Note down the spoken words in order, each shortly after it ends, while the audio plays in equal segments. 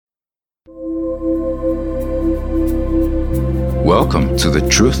Welcome to the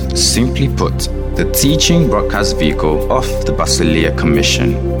Truth Simply Put, the teaching broadcast vehicle of the Basileia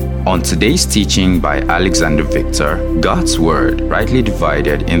Commission. On today's teaching by Alexander Victor, God's Word rightly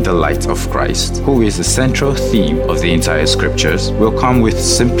divided in the light of Christ, who is the central theme of the entire scriptures, will come with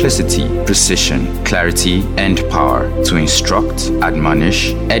simplicity, precision, clarity, and power to instruct,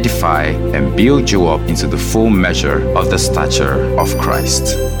 admonish, edify, and build you up into the full measure of the stature of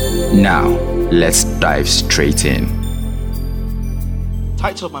Christ. Now, let's dive straight in. The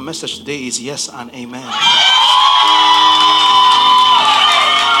title of my message today is Yes and Amen.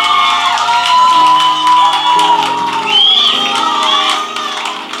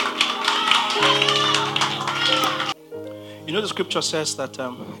 You know, the scripture says that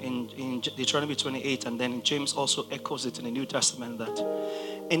in Deuteronomy 28, and then James also echoes it in the New Testament, that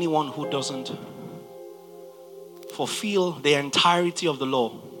anyone who doesn't fulfill the entirety of the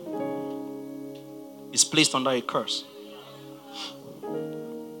law is placed under a curse.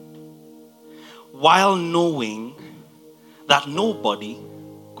 While knowing that nobody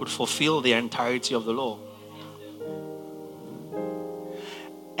could fulfill the entirety of the law.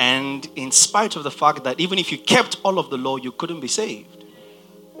 And in spite of the fact that even if you kept all of the law, you couldn't be saved.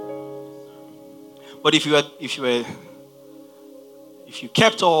 But if you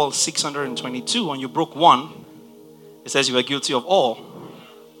kept all 622 and you broke one, it says you were guilty of all,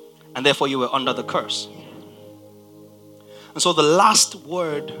 and therefore you were under the curse. And so the last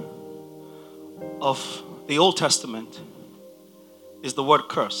word of the Old Testament is the word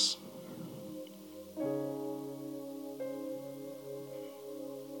curse.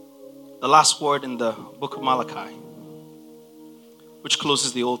 The last word in the book of Malachi, which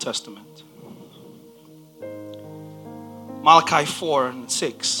closes the Old Testament. Malachi 4 and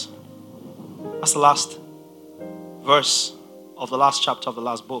 6. That's the last verse of the last chapter of the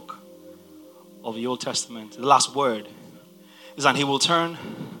last book of the Old Testament. The last word is, and he will turn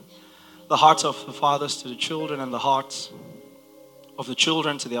the hearts of the fathers to the children and the hearts of the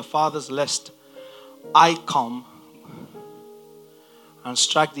children to their fathers, lest I come and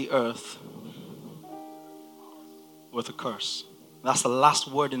strike the earth with a curse. That's the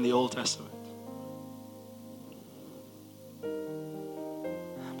last word in the Old Testament.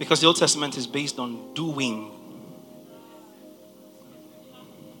 Because the Old Testament is based on doing.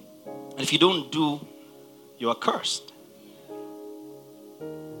 And if you don't do, you are cursed.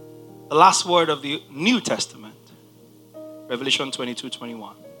 The last word of the New Testament, Revelation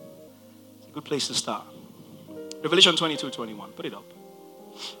 22:21. It's a good place to start. Revelation 22:21. Put it up.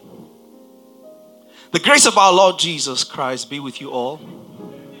 The grace of our Lord Jesus Christ be with you all.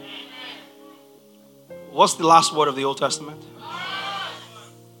 What's the last word of the Old Testament?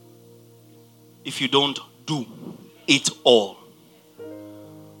 If you don't do it all.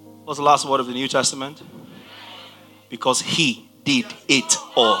 What's the last word of the New Testament? Because he did it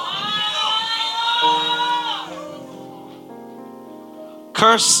all.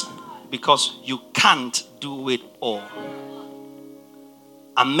 Curse because you can't do it all.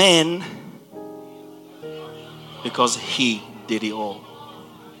 Amen because he did it all.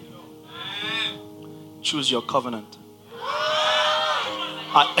 Choose your covenant.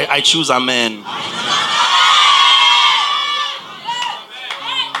 I choose amen.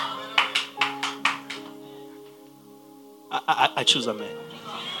 I choose amen.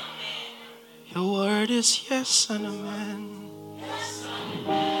 Your word is yes and amen.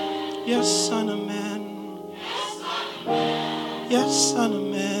 Yes and amen. Yes and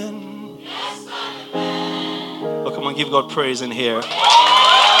amen. Oh, come on, give God praise in here.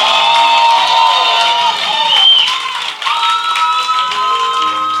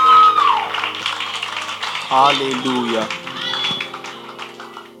 Hallelujah.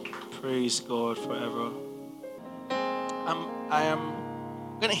 Praise God forever. I am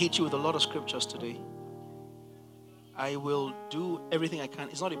going to hit you with a lot of scriptures today. I will do everything I can.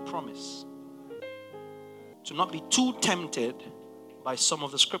 It's not a promise to not be too tempted by some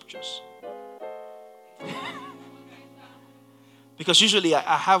of the scriptures. Because usually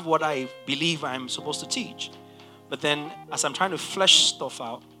I have what I believe I'm supposed to teach. But then as I'm trying to flesh stuff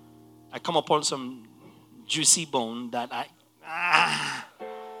out, I come upon some juicy bone that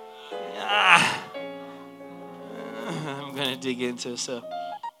I'm going to dig into. So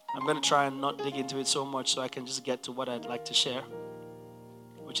I'm going to try and not dig into it so much so I can just get to what I'd like to share,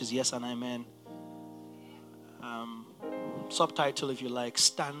 which is yes and amen. Subtitle, if you like,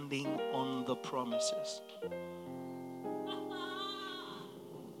 Standing on the Promises.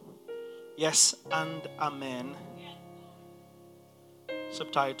 Yes and amen.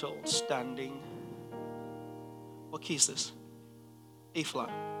 Subtitle, Standing. What key is this? A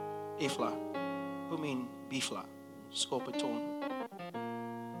flat. A flat. Who mean B flat? Scope a tone.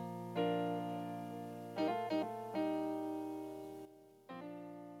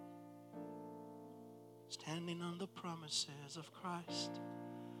 promises of Christ,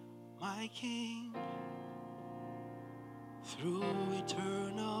 my King. Through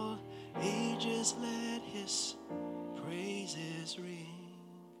eternal ages let his praises ring.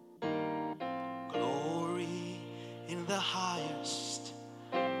 Glory in the highest,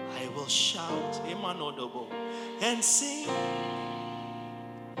 I will shout, Emanodobo, and sing.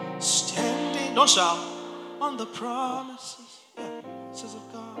 Standing, don't shout, on the promises, says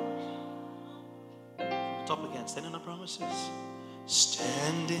of God. Top again, standing on the promises.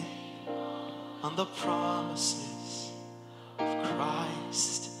 Standing on the promises of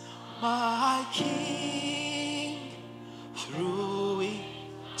Christ, my King. Through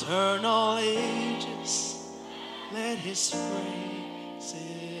eternal ages, let his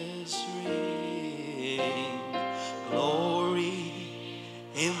praises ring. Glory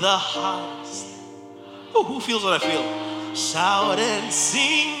in the highest. Ooh, who feels what I feel? Shout and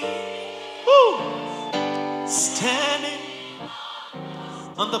sing. Ooh. Standing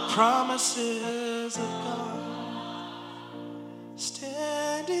on the promises of God.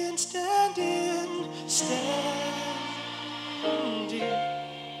 Standing, standing, standing.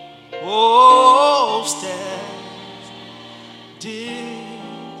 Oh, standing.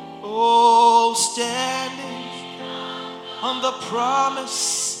 Oh, standing on the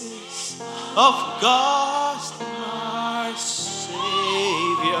promises of God, my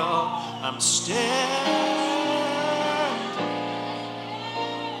Savior. I'm standing.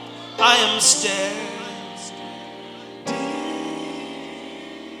 I am standing.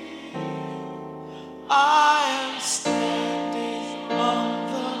 I am standing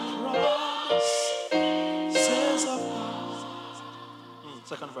on the promises of God.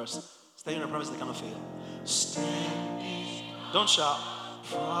 Second verse. Standing on the promises that cannot fail. Standing. Don't shout.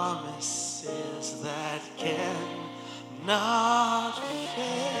 Promises that cannot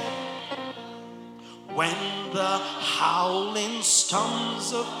fail. When the howling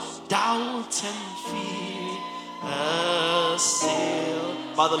storms of doubt and fear assail,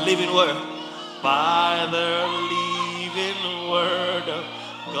 by the living word, by the living word of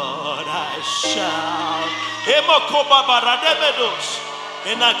God I shout. Emokoba barademedos,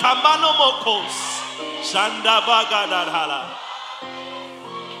 enakamano mokos, shandabagadadhala.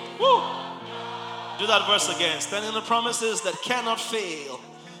 Woo! Do that verse again. Standing on the promises that cannot fail.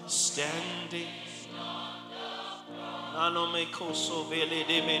 Standing. Nanome koso vele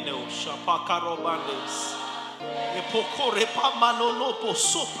de meno shapakaro bandes. Epokore pamano po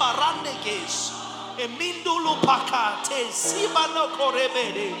soparandeges. Emindo pakate sibano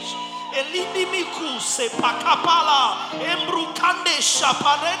korebedes. Elindimiku se pakapala embrukande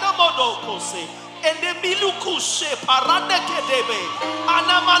shaparena modokose. Endemiluku se paradekedebe.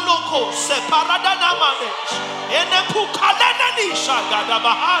 Anamanoko se paradanamanes. Enepukalena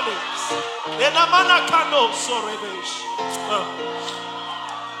shagadabahanes. Enamanakano sorebesh.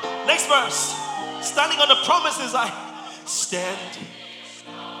 Next verse. Standing on the promises I stand.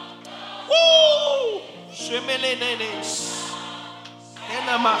 Woo! Shemelenenes.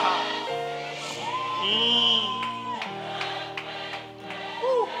 Enamaha.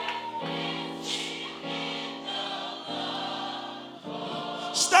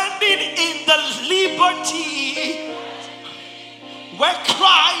 Standing in the liberty where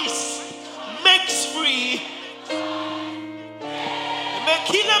Christ makes free.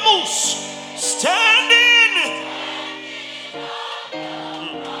 Mekilemus. Standing.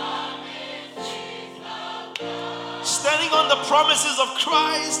 Standing on the promises of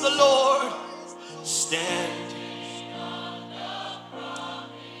Christ the Lord. Stand.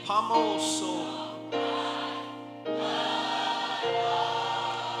 Pamoso.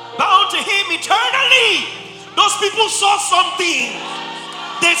 Bound to him eternally. Those people saw something.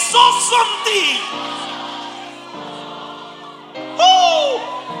 They saw something. Oh!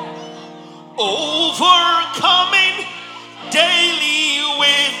 Overcoming daily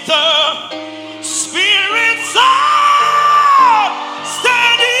with the Spirit's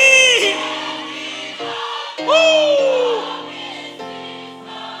standing. Woo!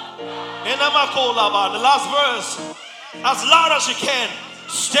 The last verse, as loud as you can.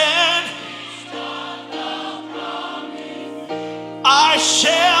 Stand. I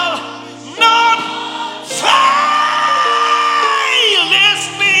shall not fail.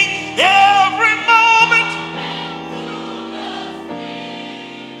 Listening every moment.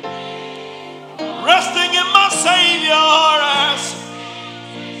 Resting in my Savior as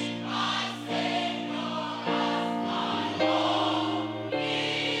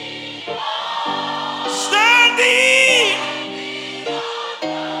standing.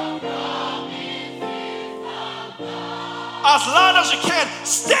 As loud as you can.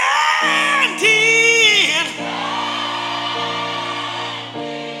 Standing.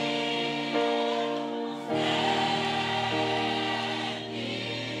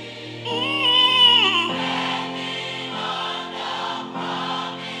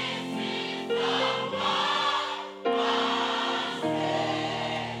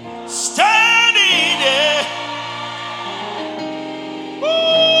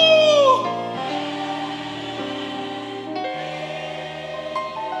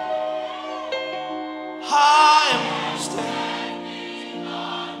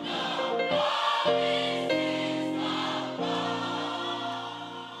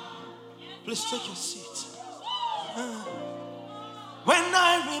 Just take your seat. When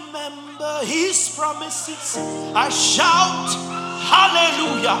I remember his promises, I shout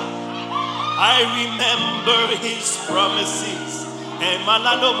hallelujah. I remember his promises.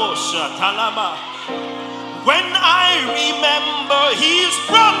 When I remember his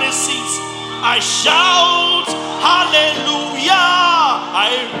promises, I shout hallelujah.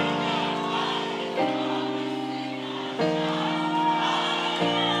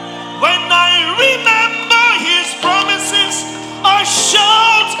 When I remember his promises, I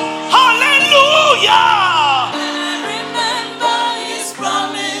shout hallelujah. When I remember his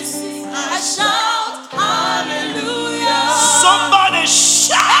promises, I shout hallelujah. Somebody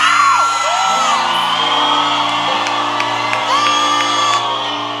shout.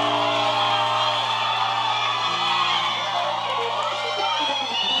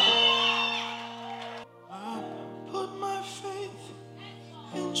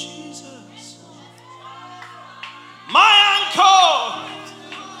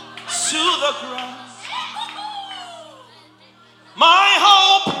 My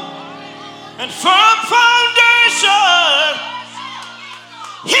hope and firm foundation,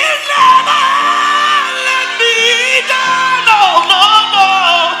 he'll never let me down. No, no, no.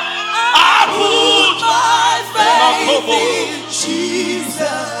 I put my faith my in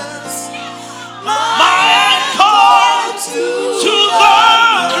Jesus, my anchor to the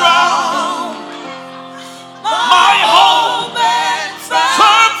ground. My hope and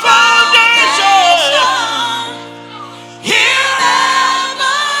firm foundation, he'll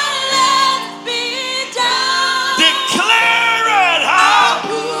never let me down. declare it. I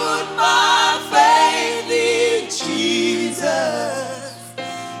put my faith in Jesus,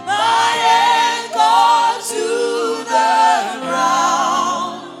 my anchor to the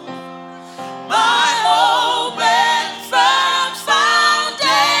ground, my hope and firm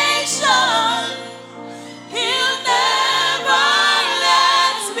foundation. He'll never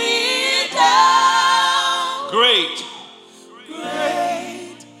let me down. Great.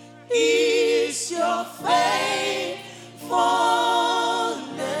 Great is your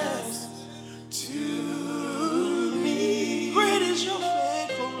faithfulness to me. Great is your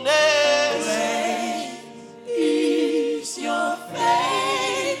faithfulness. Great is your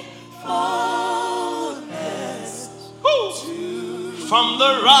faithfulness Woo. to From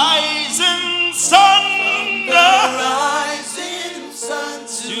the rising sun rising sun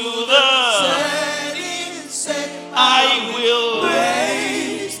to the setting sun. I will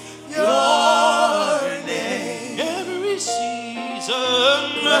Praise your name. every season.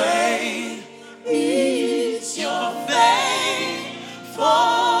 Great is your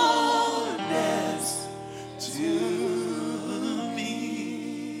faithfulness to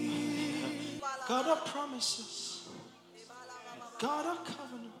me. God of promises, God of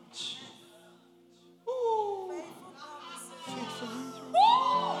covenant. Ooh. Faithful and true.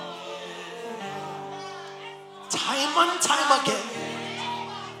 Time and time again,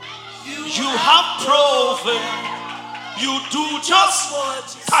 you have proven you do just what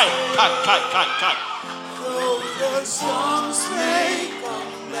you say. Though the storms may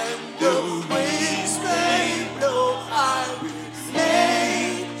come and the winds may blow, I will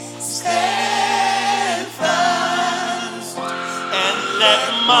remain steadfast. And let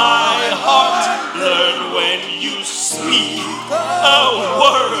my heart learn when you speak a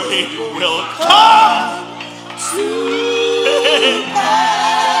word, it will come To great.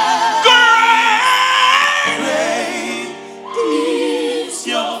 great is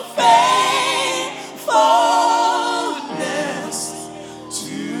your faithfulness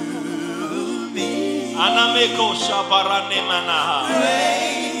to me. Anameko shabarane manaha.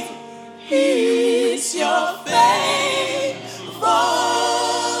 Great is your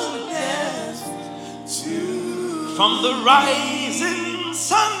faithfulness to From the rising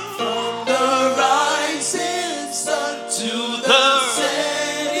sun the rising sun to the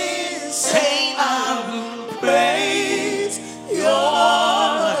setting sun. setting I will praise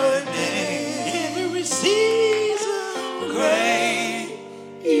your name. every season. Great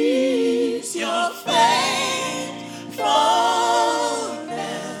is your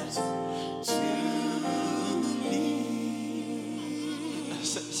faithfulness to me.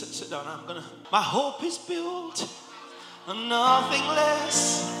 Sit down. My hope is built on nothing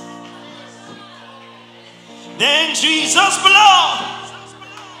less than Jesus' blood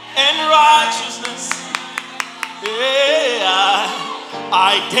and righteousness. Yeah,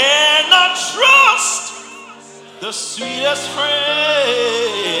 I dare not trust the sweetest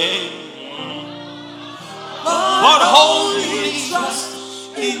friend, but wholly trust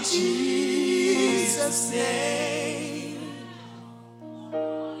in Jesus' name.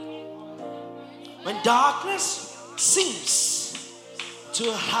 darkness seems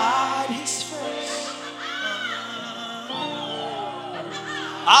to hide his face,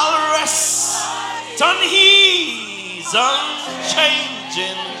 I'll rest on his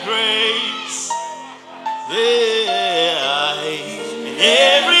unchanging grace. Yeah, in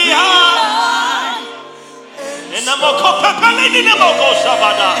every heart, and I'm a copapalini nemoko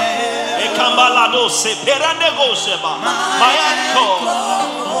sabada, a cambalado se peranego seba, my uncle.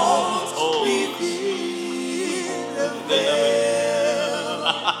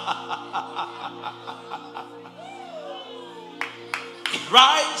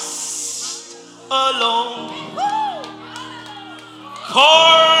 Christ alone,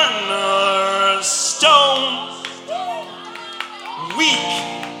 cornerstone, weak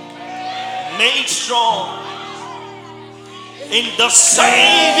made strong in the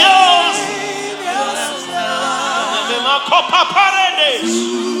Savior's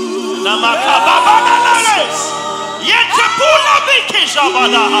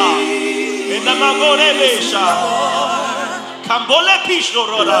in the Magorebesha. Kambole pisho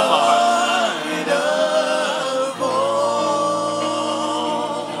rodaba.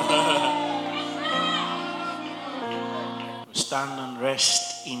 Stand and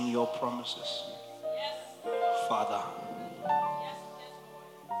rest in your promises, Father.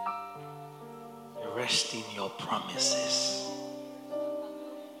 Rest in your promises.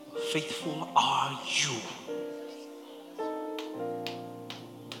 Faithful are you.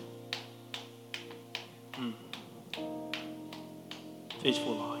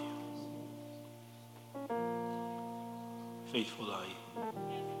 Faithful are you. Faithful are you.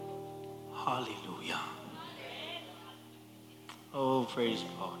 Hallelujah. Oh, praise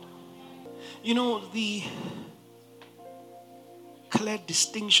God. You know, the clear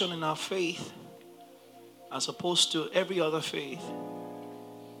distinction in our faith as opposed to every other faith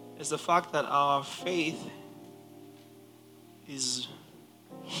is the fact that our faith is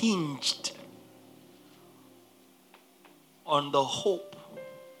hinged on the hope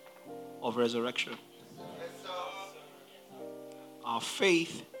of resurrection. Our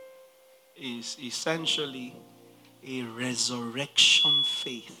faith is essentially a resurrection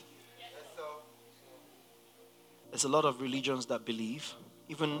faith. There's a lot of religions that believe,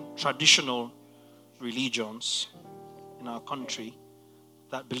 even traditional religions in our country,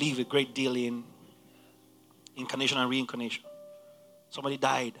 that believe a great deal in incarnation and reincarnation. Somebody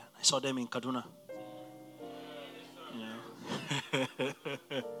died. I saw them in Kaduna.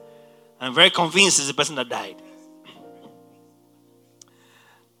 I'm very convinced it's the person that died.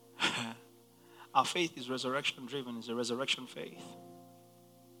 Our faith is resurrection driven. It's a resurrection faith.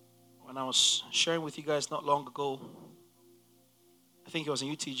 When I was sharing with you guys not long ago, I think it was in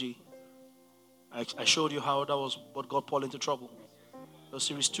UTG, I showed you how that was what got Paul into trouble. It was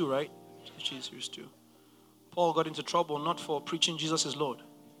series 2, right? Series 2. Paul got into trouble not for preaching Jesus is Lord.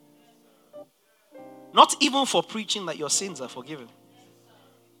 Not even for preaching that your sins are forgiven.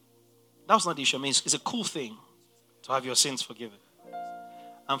 That was not the issue. I mean, it's a cool thing to have your sins forgiven.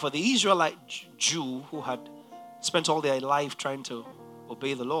 And for the Israelite Jew who had spent all their life trying to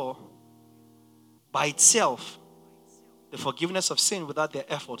obey the law, by itself, the forgiveness of sin without their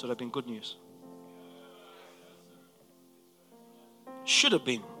effort would have been good news. Should have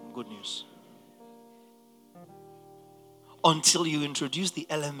been good news. Until you introduce the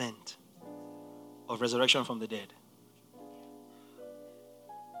element of resurrection from the dead.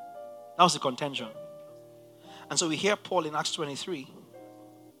 That was the contention. And so we hear Paul in Acts 23.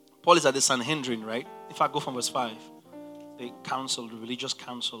 Paul is at the Sanhedrin, right? If I go from verse 5, the council, the religious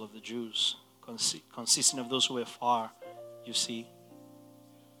council of the Jews, consisting of those who were far, you see,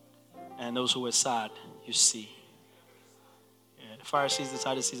 and those who were sad, you see. Yeah, the Pharisees, the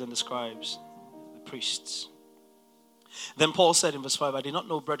Sadducees, and the scribes, the priests. Then Paul said in verse 5, I did not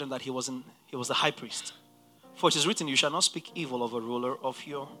know, brethren, that he was the high priest. For it is written, you shall not speak evil of a ruler of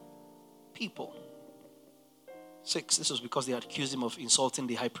your people. 6, this was because they had accused him of insulting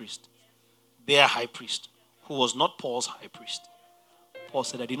the high priest. Their high priest, who was not Paul's high priest. Paul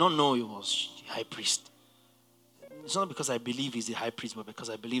said, I did not know he was the high priest. It's not because I believe he's the high priest, but because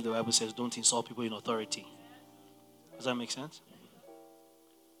I believe the Bible says don't insult people in authority. Does that make sense?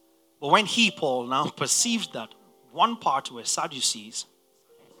 But when Paul, now perceives that one part were Sadducees,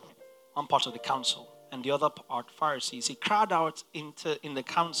 one part of the council, and the other part Pharisees, he cried out in the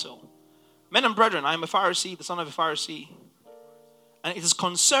council, men and brethren, I am a Pharisee, the son of a Pharisee, and it is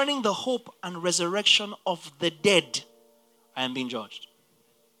concerning the hope and resurrection of the dead I am being judged.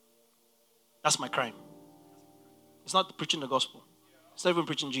 That's my crime. It's not preaching the gospel. It's not even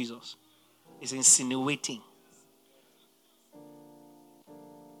preaching Jesus. It's insinuating.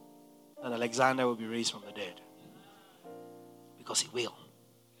 that Alexander will be raised from the dead. Because he will.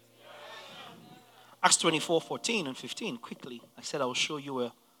 Acts 24, 14 and 15, quickly. I said I will show you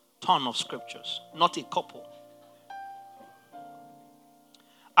a ton of scriptures, not a couple.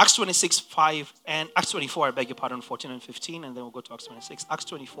 Acts 26, 5 and Acts 24, I beg your pardon, 14 and 15, and then we'll go to Acts 26. Acts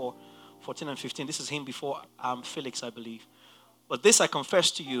 24, 14 and 15. This is him before Felix, I believe. But this I confess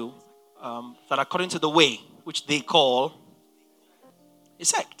to you, that according to the way which they call a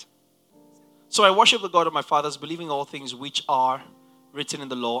sect. So I worship the God of my fathers, believing all things which are written in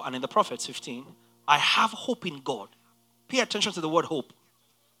the law and in the prophets. 15. I have hope in God. Pay attention to the word hope.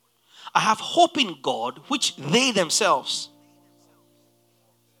 I have hope in God, which they themselves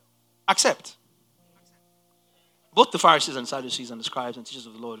accept. Both the Pharisees and Sadducees and the scribes and teachers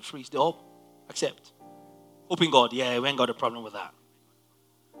of the law, the priests, they all accept. Hope in God. Yeah, we ain't got a problem with that.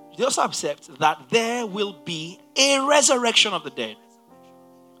 They also accept that there will be a resurrection of the dead,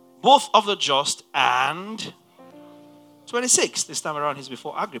 both of the just and 26. This time around, he's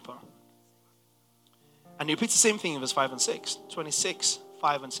before Agrippa. And he repeats the same thing in verse 5 and 6. 26,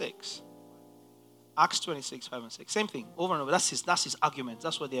 5 and 6. Acts 26, 5 and 6. Same thing, over and over. That's his argument.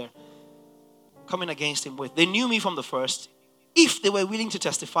 That's what they're coming against him with. They knew me from the first, if they were willing to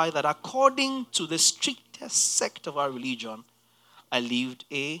testify that according to the strictest sect of our religion, I lived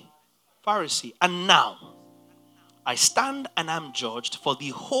a Pharisee. And now, I stand and am judged for the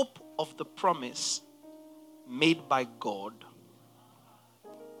hope of the promise made by God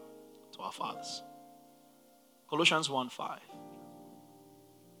to our fathers. Colossians 1:5.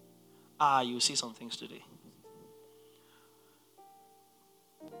 You'll see some things today.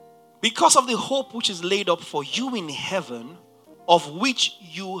 Because of the hope which is laid up for you in heaven, of which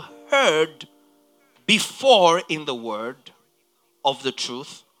you heard before in the word of the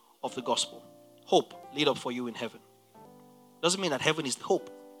truth of the gospel. Hope laid up for you in heaven. Doesn't mean that heaven is the hope.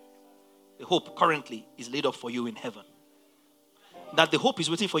 The hope currently is laid up for you in heaven. That the hope is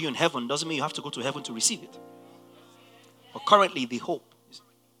waiting for you in heaven doesn't mean you have to go to heaven to receive it. But currently the hope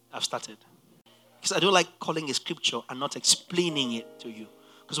I've started. Because I don't like calling a scripture and not explaining it to you.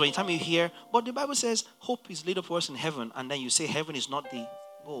 Because when time you hear, but the Bible says hope is laid up for us in heaven, and then you say heaven is not the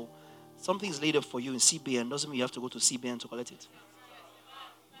goal. Something is laid up for you in CBN doesn't mean you have to go to CBN to collect it.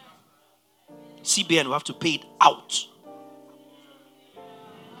 CBN will have to pay it out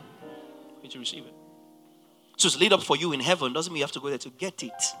for you to receive it. So it's laid up for you in heaven doesn't mean you have to go there to get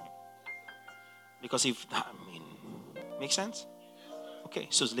it. Because makes sense? Okay,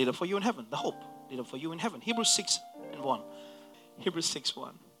 so it's laid up for you in heaven. The hope laid up for you in heaven. Hebrews 6 and 1. Hebrews 6,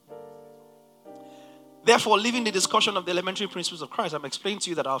 1. Therefore, leaving the discussion of the elementary principles of Christ, I'm explaining to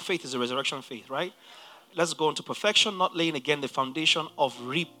you that our faith is a resurrection faith, right? Let's go into perfection, not laying again the foundation of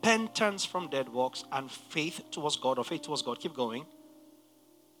repentance from dead works and faith towards God, or faith towards God. Keep going.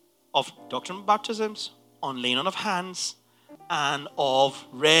 Of doctrine of baptisms, on laying on of hands, and of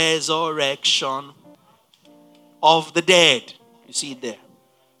resurrection of the dead. You see it there.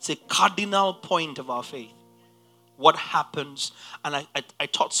 It's a cardinal point of our faith. What happens, and I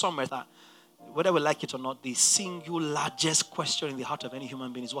taught somewhere that whether we like it or not, the single largest question in the heart of any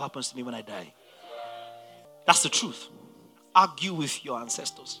human being is what happens to me when I die. That's the truth. Argue with your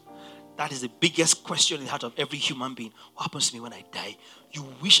ancestors. That is the biggest question in the heart of every human being. What happens to me when I die? You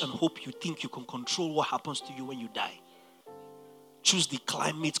wish and hope you think you can control what happens to you when you die. Choose the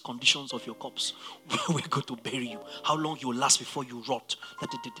climate conditions of your corpse. Where we're going to bury you. How long you will last before you rot. But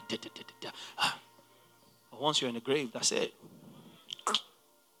once you're in the grave, that's it.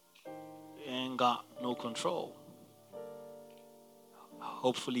 You ain't got no control.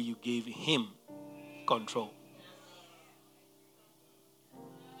 Hopefully you gave him control.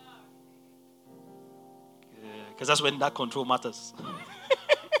 Because that's when that control matters.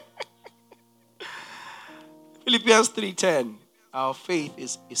 Philippians 3:10. Our faith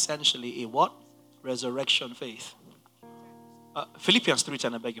is essentially a what? Resurrection faith. Philippians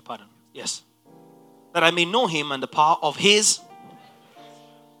 3:10, I beg your pardon. Yes. That I may know him and the power of his.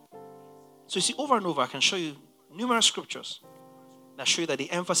 So you see, over and over, I can show you numerous scriptures that show you that the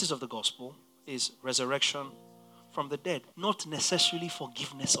emphasis of the gospel is resurrection from the dead, not necessarily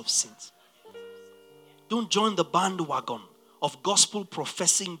forgiveness of sins. Don't join the bandwagon of gospel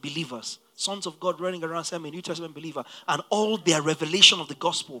professing believers, sons of God running around saying I'm a New Testament believer, and all their revelation of the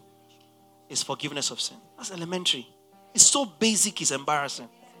gospel is forgiveness of sin. That's elementary. It's so basic, it's embarrassing.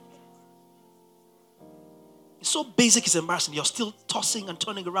 It's so basic, it's embarrassing. You're still tossing and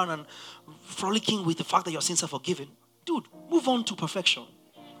turning around and frolicking with the fact that your sins are forgiven. Dude, move on to perfection.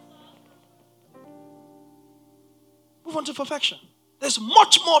 Move on to perfection. There's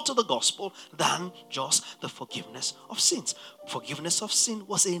much more to the gospel than just the forgiveness of sins. Forgiveness of sin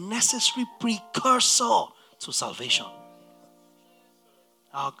was a necessary precursor to salvation.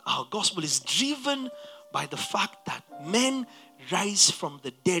 Our gospel is driven by the fact that men rise from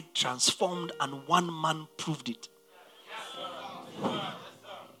the dead transformed, and one man proved it.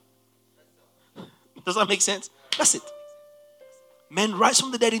 Does that make sense? That's it. Men rise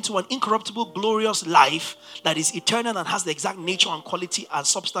from the dead into an incorruptible, glorious life that is eternal and has the exact nature and quality and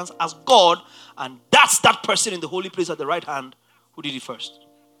substance as God. And that's that person in the holy place at the right hand who did it first.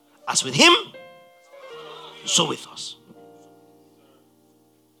 As with him, so with us.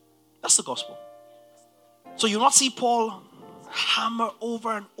 That's the gospel. So you not see Paul hammer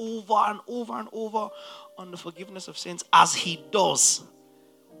over and over and over and over on the forgiveness of sins as he does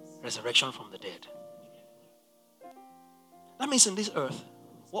resurrection from the dead. That means in this earth,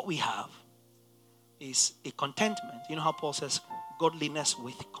 what we have is a contentment. You know how Paul says, godliness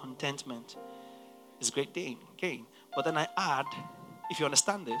with contentment is great gain. But then I add, if you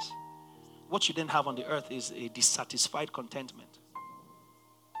understand this, what you then have on the earth is a dissatisfied contentment.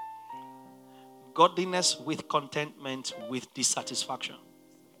 Godliness with contentment with dissatisfaction.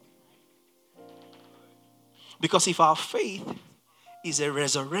 Because if our faith is a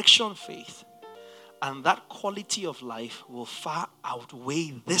resurrection faith, and that quality of life will far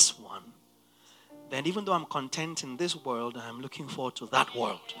outweigh this one, then even though I'm content in this world, I'm looking forward to that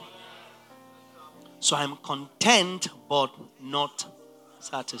world. So I'm content but not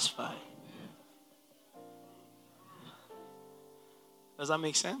satisfied. Does that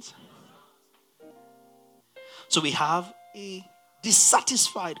make sense? So we have a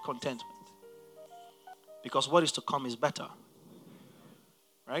dissatisfied contentment. Because what is to come is better.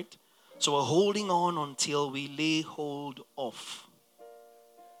 Right? So we're holding on until we lay hold of.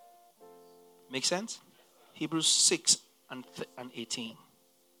 Make sense? Hebrews 6 and 18.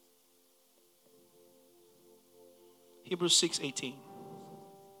 Hebrews 6:18.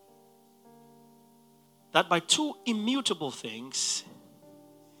 That by two immutable things,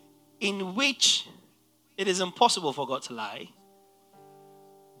 in which it is impossible for God to lie,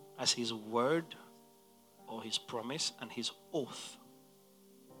 as his word or his promise and his oath,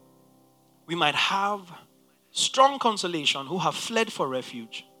 we might have strong consolation who have fled for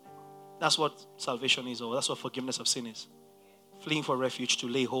refuge. That's what salvation is, or that's what forgiveness of sin is. Fleeing for refuge to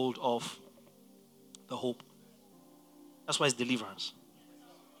lay hold of the hope. That's why it's deliverance.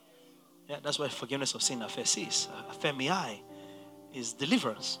 Yeah, that's why forgiveness of sin, aphesis, aphemiai, is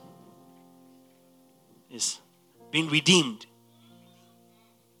deliverance. Is being redeemed.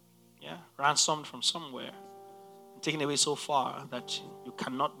 Yeah, ransomed from somewhere. Taken away so far that you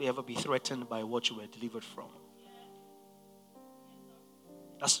cannot ever be threatened by what you were delivered from.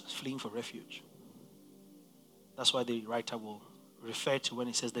 That's fleeing for refuge. That's why the writer will refer to when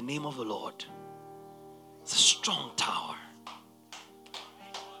he says the name of the Lord is a strong tower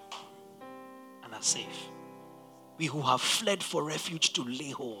and are safe. We who have fled for refuge to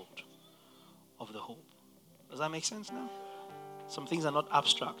lay hold of the hope. Does that make sense now? Some things are not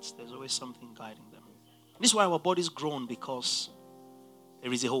abstract. There's always something guiding them. This is why our bodies groan, because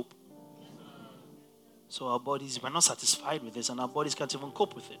there is a hope. So our bodies, we're not satisfied with this, and our bodies can't even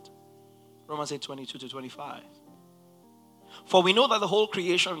cope with it. Romans 8:22-25. For we know that the whole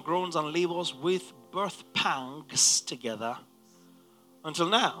creation groans and labors with birth pangs together until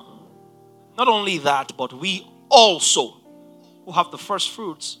now. Not only that, but we also, who have the first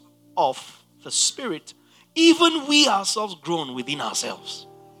fruits of the Spirit, even we ourselves groan within ourselves,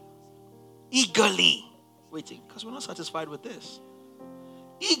 eagerly waiting, because we're not satisfied with this.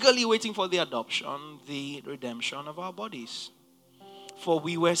 Eagerly waiting for the adoption, the redemption of our bodies. For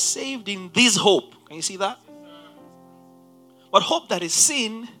we were saved in this hope. Can you see that? But hope that is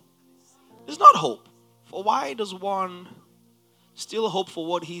seen is not hope. For why does one still hope for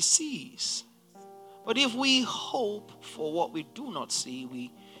what he sees? But if we hope for what we do not see,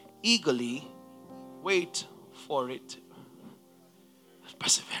 we eagerly wait for it with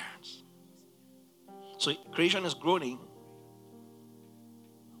perseverance. So creation is groaning.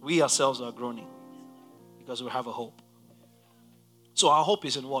 We ourselves are groaning because we have a hope. So our hope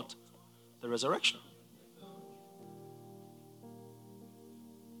is in what? The resurrection.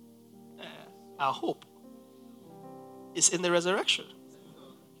 Our hope is in the resurrection.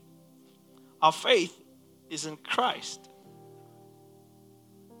 Our faith is in Christ.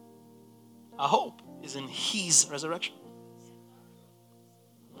 Our hope is in His resurrection.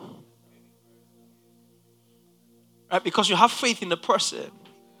 Right? Because you have faith in the person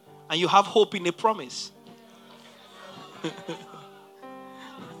and you have hope in the promise.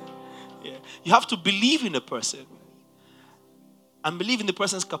 Yeah. You have to believe in a person and believe in the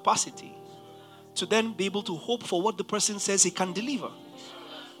person's capacity to then be able to hope for what the person says he can deliver.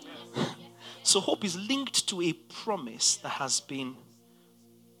 So hope is linked to a promise that has been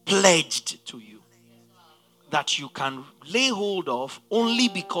pledged to you, that you can lay hold of only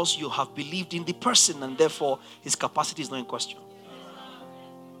because you have believed in the person and therefore his capacity is not in question.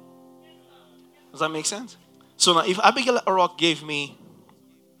 Does that make sense? So now if Abigail Arok gave me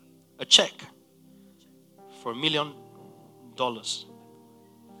a check for $1 million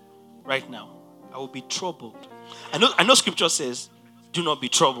right now, I will be troubled. I know scripture says, do not be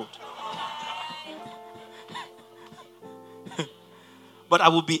troubled. But I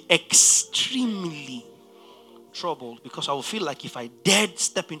will be extremely troubled because I will feel like if I dared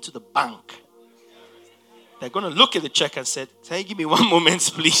step into the bank, they're going to look at the check and say, can you give me one moment,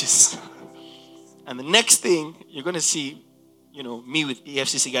 please? And the next thing, you're going to see, me with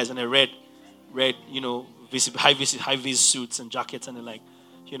EFCC guys and a red, high-vis suits and jackets, and they're like,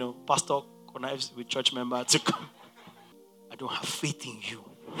 pastor connives with church member to come. I don't have faith in you.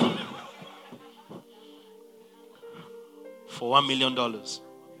 For $1 million.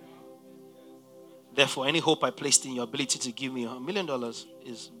 Therefore, any hope I placed in your ability to give me $1 million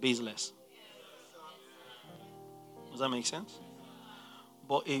is baseless. Does that make sense?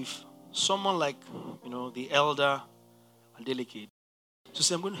 But if someone like, the elder Adeleke, to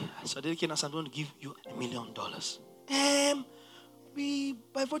say, I'm going to give you $1 million.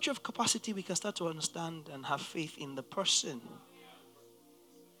 By virtue of capacity, we can start to understand and have faith in the person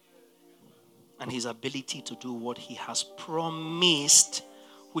and his ability to do what he has promised,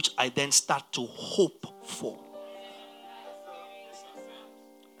 which I then start to hope for.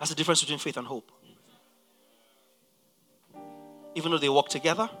 That's the difference between faith and hope. Even though they work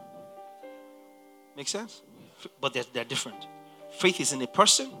together, make sense? But they're different. Faith is in a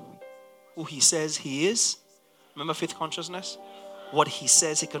person who he says he is. Remember faith consciousness? What he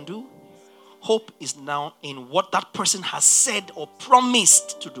says he can do. Hope is now in what that person has said or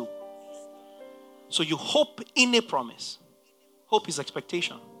promised to do. So you hope in a promise. Hope is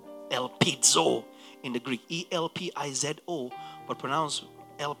expectation. Elpizo in the Greek. E-L-P-I-Z-O. But pronounced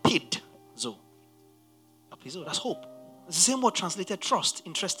elpidzo. Elpizo, that's hope. It's the same word translated trust,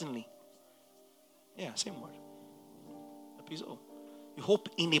 interestingly. Yeah, same word. Elpizo. You hope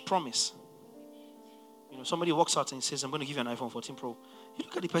in a promise. Somebody walks out and says, I'm going to give you an iPhone 14 Pro. You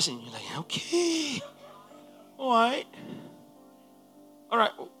look at the person and you're like, okay. All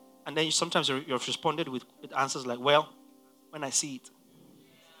right. And then sometimes you've responded with answers like, well, when I see it.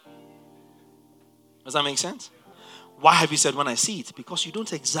 Does that make sense? Why have you said when I see it? Because you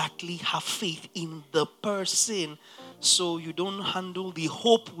don't exactly have faith in the person. So you don't handle the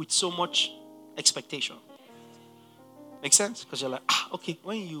hope with so much expectation. Make sense? Because you're like, okay,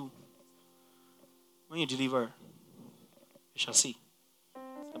 when you deliver, you shall see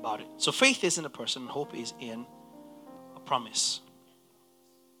about it. So faith is in a person, hope is in a promise.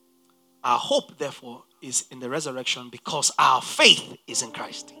 Our hope, therefore, is in the resurrection because our faith is in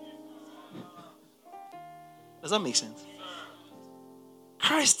Christ. Does that make sense?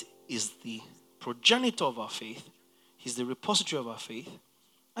 Christ is the progenitor of our faith. He's the repository of our faith.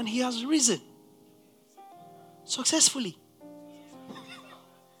 And he has risen successfully.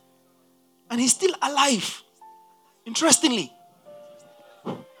 And he's still alive. Interestingly.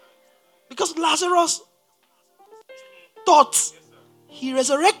 Because Lazarus thought he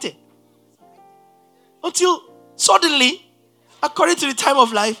resurrected. Until suddenly, according to the time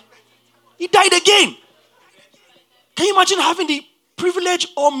of life, he died again. Can you imagine having the privilege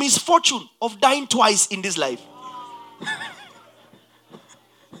or misfortune of dying twice in this life?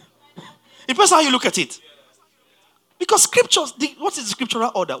 It depends how you look at it. Because scriptures, what is the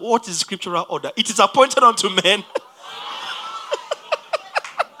scriptural order? What is the scriptural order? It is appointed unto men.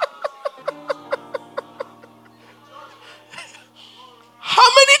 How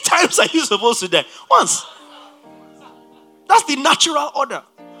many times are you supposed to die? Once. That's the natural order.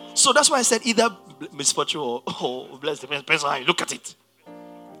 So that's why I said either misfortune or blessed. Depends on how you look at it.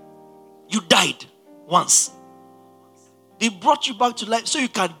 You died once. They brought you back to life so you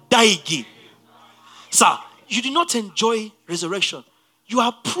can die again. Sir, you did not enjoy resurrection. You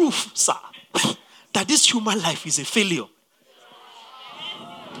are proof, sir, that this human life is a failure.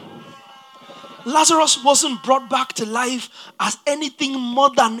 Lazarus wasn't brought back to life as anything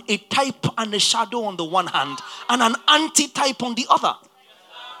more than a type and a shadow on the one hand and an antitype on the other.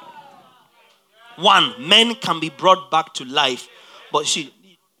 One, men can be brought back to life, but it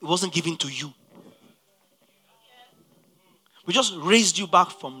wasn't given to you. We just raised you back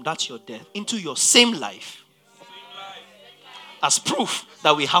from that your death into your same life. as proof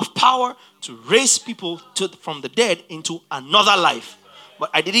that we have power to raise people from the dead into another life.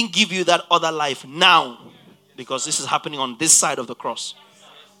 But I didn't give you that other life now because this is happening on this side of the cross.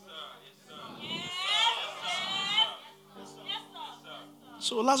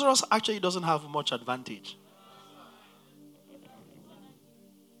 So Lazarus actually doesn't have much advantage.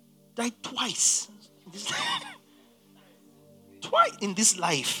 Died twice. Twice in this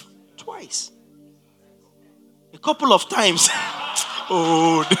life. Twice. A couple of times.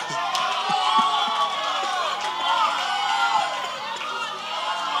 Oh.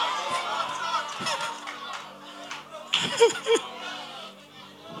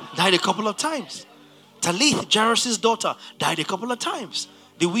 Died a couple of times. Talith, Jairus' daughter, died a couple of times.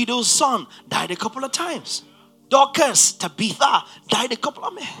 The widow's son died a couple of times. Dorcas, Tabitha, died a couple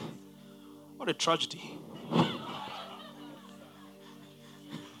of times. What a tragedy.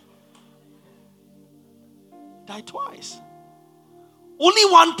 Died twice. Only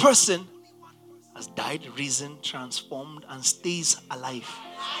one person has died, risen, transformed, and stays alive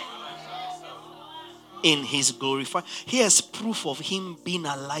in his glorified. Here's proof of him being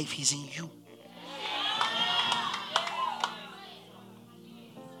alive. He's in you.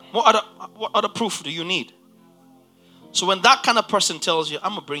 What other proof do you need? So when that kind of person tells you,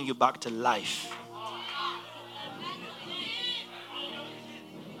 I'm going to bring you back to life.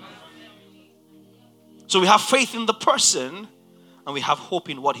 So we have faith in the person and we have hope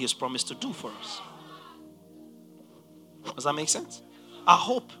in what he has promised to do for us. Does that make sense? Our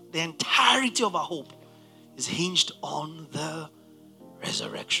hope, the entirety of our hope is hinged on the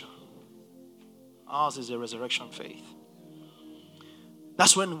resurrection. Ours is a resurrection faith.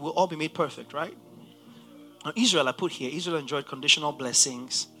 That's when we'll all be made perfect, right? Now, Israel, I put here, Israel enjoyed conditional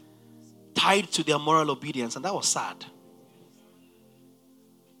blessings tied to their moral obedience, and that was sad.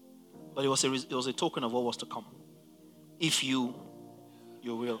 But it was a token of what was to come. If you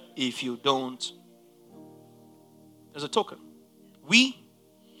will. If you don't, there's a token. We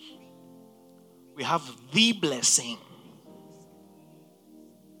have the blessing.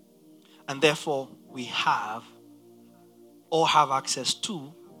 And therefore, we have or have access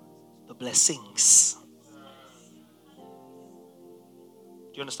to the blessings.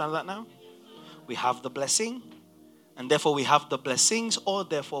 Do you understand that now? We have the blessing, and therefore we have the blessings, or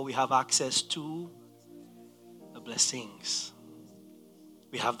therefore we have access to the blessings.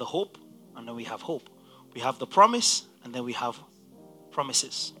 We have the hope, and then we have hope. We have the promise, and then we have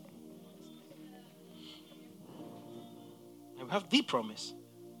promises. And we have the promise,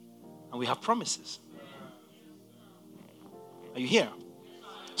 and we have promises. Are you here?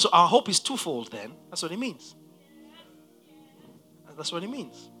 So our hope is twofold then. That's what it means. That's what it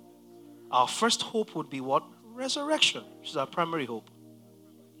means. Our first hope would be what? Resurrection, which is our primary hope.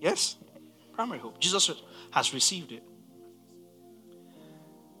 Yes? Primary hope. Jesus has received it.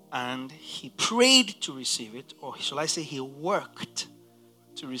 And he prayed to receive it, or shall I say he worked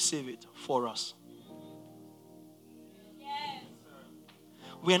to receive it for us. Yes.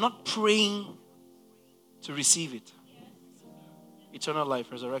 We are not praying to receive it. Eternal life,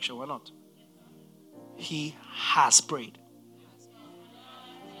 resurrection, we're not. He has prayed.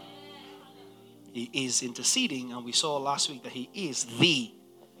 He is interceding, and we saw last week that he is the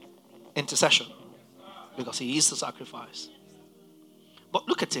intercession because he is the sacrifice. But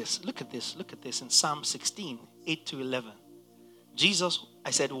look at this in Psalm 16, 8 to 11. Jesus,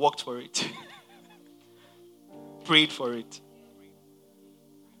 I said, walked for it. Prayed for it.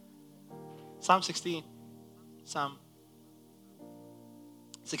 Psalm 16,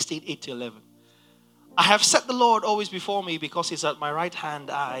 8 to 11. I have set the Lord always before me, because he's at my right hand,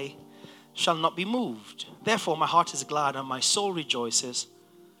 I shall not be moved. Therefore my heart is glad and my soul rejoices.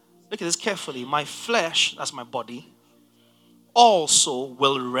 Look at this carefully. My flesh, that's my body, also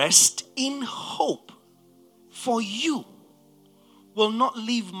will rest in hope. For you will not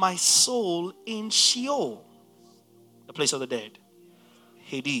leave my soul in Sheol, the place of the dead,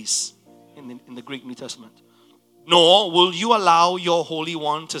 Hades in the Greek New Testament. Nor will you allow your Holy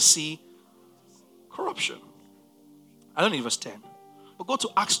One to see corruption. I don't need verse 10. But go to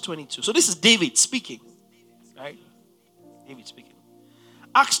Acts 22. So this is David speaking. Right? David speaking.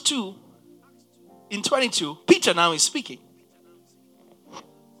 Acts 2, in 22, Peter now is speaking.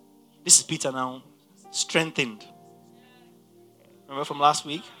 This is Peter now strengthened. Remember from last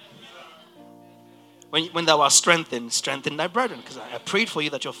week? When thou art strengthened, strengthen thy brethren. Because I prayed for you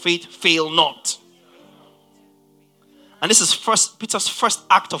that your faith fail not. And this is Peter's first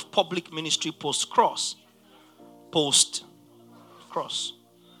act of public ministry post-cross. Post-cross.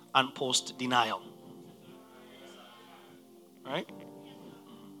 And post-denial. Right?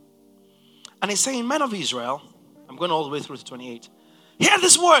 And he's saying, men of Israel, I'm going all the way through to 28. Hear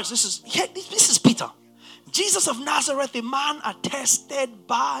these words. This is Peter. Jesus of Nazareth, a man attested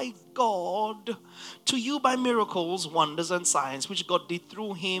by God to you by miracles, wonders, and signs, which God did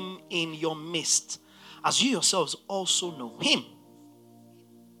through him in your midst, as you yourselves also know him,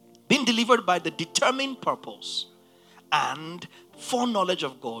 being delivered by the determined purpose and foreknowledge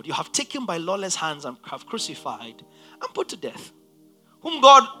of God, you have taken by lawless hands and have crucified and put to death, whom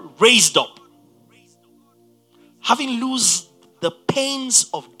God raised up, having loosed the pains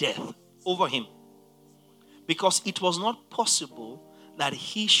of death over him, because it was not possible that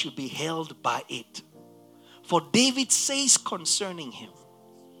he should be held by it. For David says concerning him,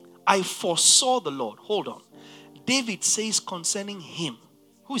 I foresaw the Lord. Hold on. David says concerning him.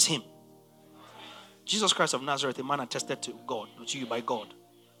 Who is him? Jesus Christ of Nazareth, a man attested to God, not to you by God.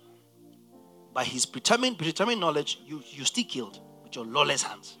 By his predetermined knowledge, you still killed with your lawless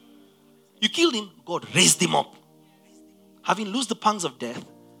hands. You killed him, God raised him up, having loosed the pangs of death,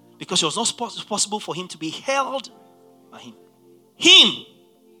 because it was not possible for him to be held by him. Him,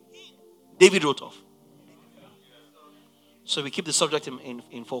 David wrote of. So we keep the subject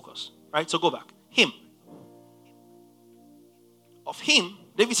in focus. Right? So go back. Him. Of him,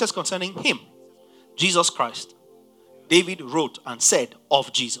 David says concerning him, Jesus Christ. David wrote and said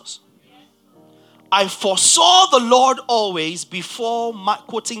of Jesus, I foresaw the Lord always before my,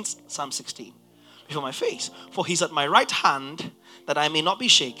 quoting Psalm 16, before my face. For he's at my right hand, that I may not be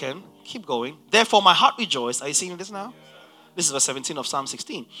shaken. Keep going. Therefore my heart rejoiced. Are you seeing this now? This is verse 17 of Psalm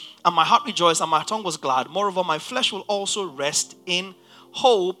 16. And my heart rejoiced and my tongue was glad. Moreover, my flesh will also rest in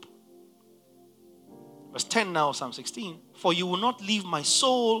hope. Verse 10 now of Psalm 16. For you will not leave my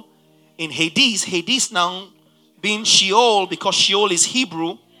soul in Hades. Hades now being Sheol, because Sheol is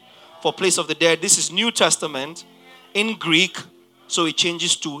Hebrew for place of the dead. This is New Testament in Greek, so it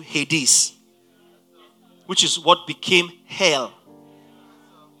changes to Hades, which is what became hell.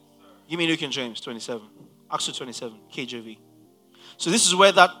 Give me New King James 27. Acts 2:27, KJV. So this is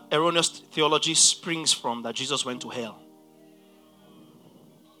where that erroneous theology springs from, that Jesus went to hell.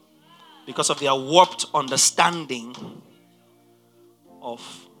 Because of their warped understanding of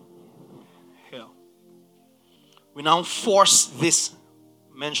hell. We now force this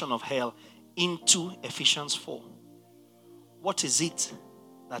mention of hell into Ephesians 4. What is it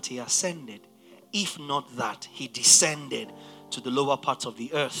that he ascended, if not that he descended to the lower parts of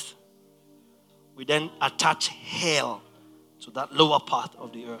the earth? We then attach hell to that lower part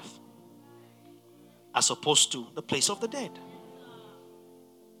of the earth, as opposed to the place of the dead.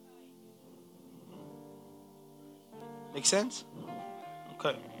 Make sense?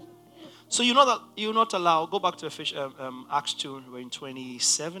 Okay. So you know that you're not allowed. Go back to Acts 2. We're in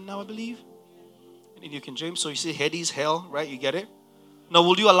 27 now, I believe. In New King James. So you see Hades, hell, right? You get it? Now,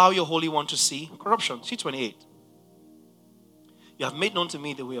 will you allow your Holy One to see corruption? See 28. You have made known to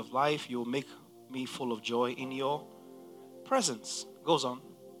me the way of life. You will make me full of joy in your presence. Goes on.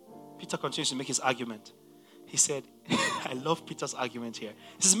 Peter continues to make his argument. He said, I love Peter's argument here.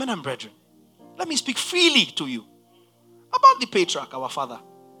 He says, men and brethren, let me speak freely to you about the patriarch, our father,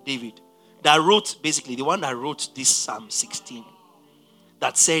 David, that wrote, basically, the one that wrote this Psalm 16,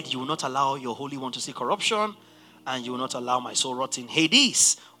 that said, you will not allow your Holy One to see corruption, and you will not allow my soul rot in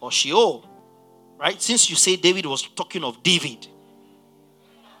Hades or Sheol. Right? Since you say David was talking of David.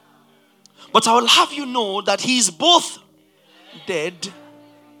 But I will have you know that he is both dead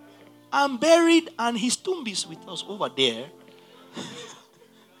and buried, and his tomb is with us over there.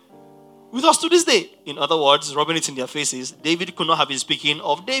 With us to this day. In other words, rubbing it in their faces, David could not have been speaking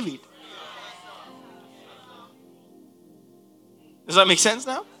of David. Does that make sense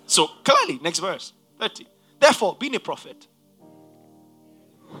now? So clearly, next verse, 30. Therefore, being a prophet,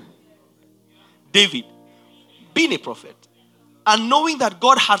 David, being a prophet, and knowing that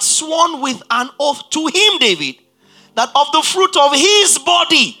God had sworn with an oath to him, David, that of the fruit of his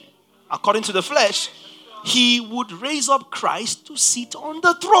body, according to the flesh, he would raise up Christ to sit on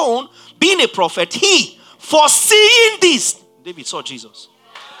the throne. Being a prophet, he, foreseeing this, David saw Jesus.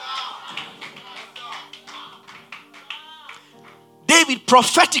 David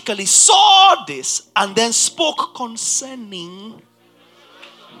prophetically saw this and then spoke concerning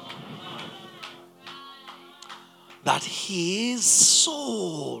that his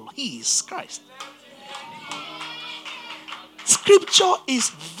soul, he is Christ. Scripture is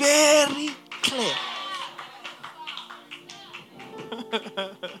very clear.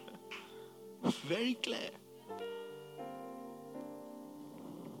 Very clear.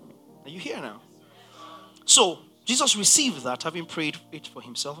 Are you here now? So, Jesus received that, having prayed it for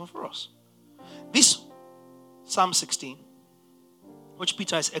himself and for us. This Psalm 16, which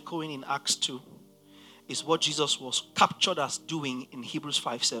Peter is echoing in Acts 2, is what Jesus was captured as doing in Hebrews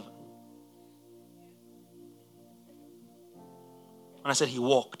 5:7. When I said he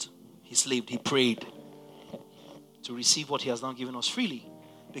walked, he slaved, he prayed to receive what he has now given us freely.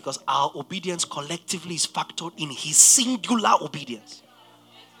 Because our obedience collectively is factored in his singular obedience.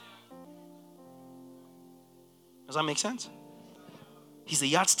 Does that make sense? He's the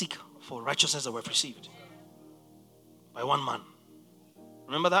yardstick for righteousness that we've received by one man.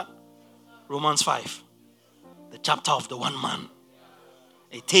 Remember that? Romans 5. The chapter of the one man.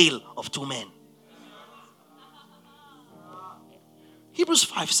 A tale of two men. Hebrews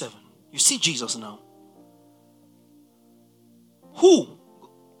 5:7. You see Jesus now. Who?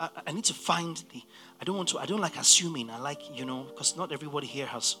 I need to find I don't like assuming. I like, because not everybody here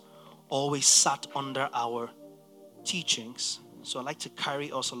has always sat under our teachings. So I like to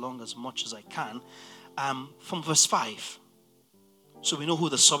carry us along as much as I can. From verse 5. So we know who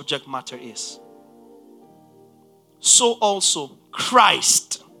the subject matter is. So also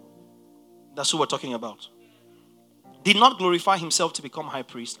Christ, that's who we're talking about, did not glorify himself to become high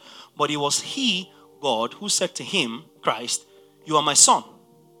priest, but it was he, God, who said to him, Christ, you are my son.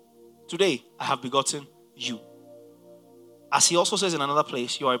 Today I have begotten you. As he also says in another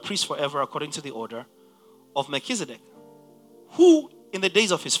place, you are a priest forever according to the order of Melchizedek. Who in the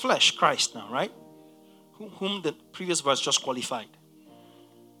days of his flesh, Christ now, right? Whom the previous verse just qualified.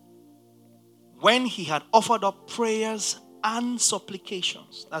 When he had offered up prayers and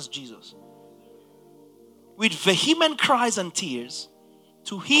supplications, that's Jesus, with vehement cries and tears,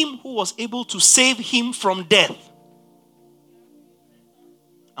 to him who was able to save him from death,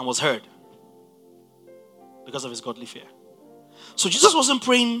 and was heard because of his godly fear. So Jesus wasn't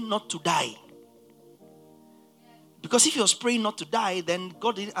praying not to die. Because if he was praying not to die, then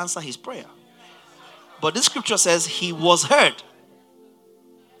God didn't answer his prayer. But this scripture says he was heard.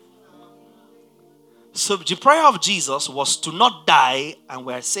 So the prayer of Jesus was to not die, and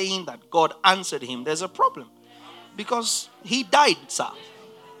we're saying that God answered him. There's a problem. Because he died, sir.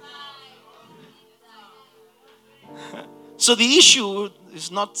 So the issue is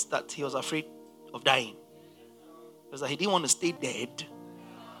not that he was afraid of dying. It was that he didn't want to stay dead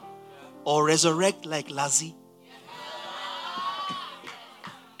or resurrect like Lazzy.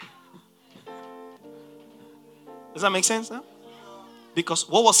 Does that make sense? Huh? Because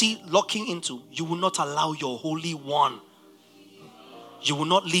what was he locking into? You will not allow your Holy One. You will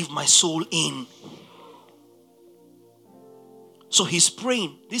not leave my soul in. So he's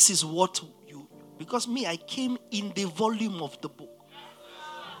praying. This is what you... Because I came in the volume of the book.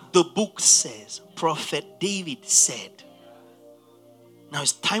 The book says, Prophet David said, now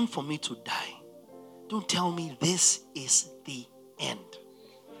it's time for me to die. Don't tell me this is the end.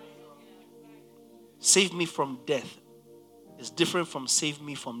 Save me from death is different from save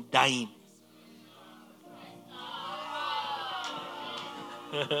me from dying.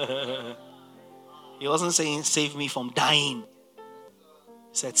 He wasn't saying save me from dying.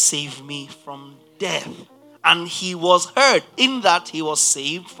 He said save me from death. And he was heard. In that he was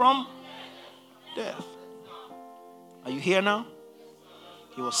saved from death. Are you here now?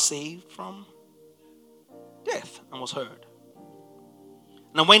 He was saved from death and was heard.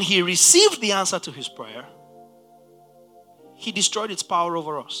 Now when he received the answer to his prayer, he destroyed its power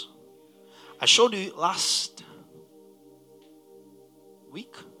over us. I showed you last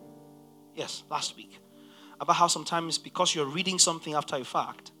week. Yes, last week. About how sometimes because you're reading something after a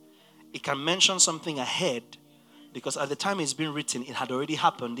fact, it can mention something ahead because at the time it's been written, it had already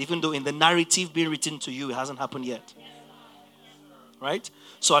happened, even though in the narrative being written to you, it hasn't happened yet. Right?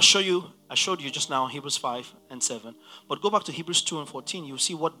 So I showed you just now Hebrews 5 and 7. But go back to Hebrews 2 and 14. You'll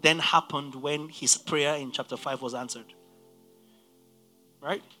see what then happened when his prayer in chapter 5 was answered.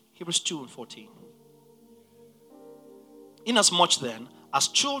 Right? Hebrews 2 and 14. Inasmuch then, as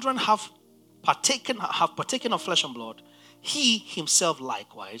children have partaken of flesh and blood, he himself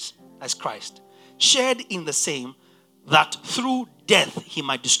likewise, as Christ, shared in the same, that through death he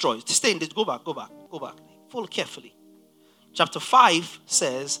might destroy. Stay in this. Go back. Follow carefully. Chapter 5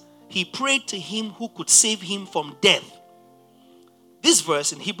 says, he prayed to him who could save him from death. This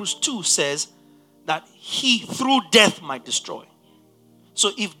verse in Hebrews 2 says that he through death might destroy.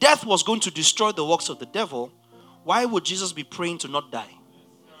 So if death was going to destroy the works of the devil, why would Jesus be praying to not die?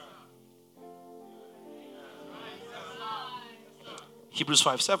 Hebrews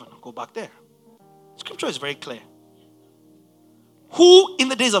 5:7. Go back there. Scripture is very clear. Who in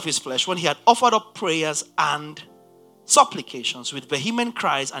the days of his flesh, when he had offered up prayers and supplications with vehement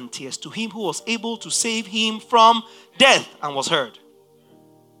cries and tears to him who was able to save him from death and was heard.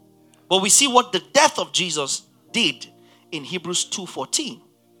 But we see what the death of Jesus did in Hebrews 2:14.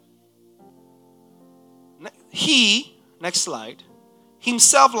 he, next slide,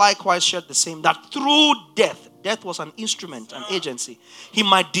 himself likewise shared the same, that through death was an instrument, an agency, he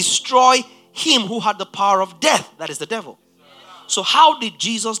might destroy him who had the power of death, that is the devil. So how did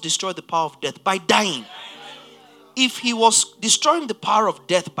Jesus destroy the power of death? By dying. If he was destroying the power of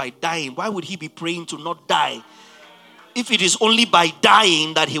death by dying, why would he be praying to not die? If it is only by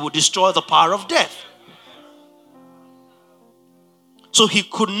dying that he would destroy the power of death. So he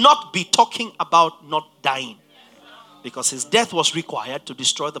could not be talking about not dying, because his death was required to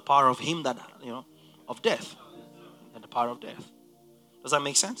destroy the power of him that, of death. And the power of death. Does that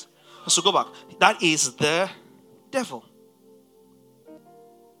make sense? So go back. That is the devil.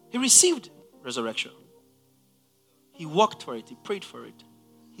 He received resurrection. He worked for it. He prayed for it.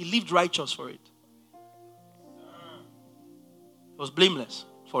 He lived righteous for it. He was blameless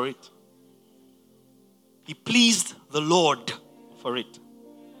for it. He pleased the Lord for it.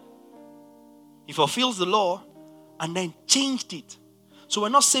 He fulfills the law and then changed it. So we're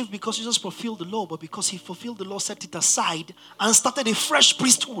not saved because Jesus fulfilled the law, but because he fulfilled the law, set it aside, and started a fresh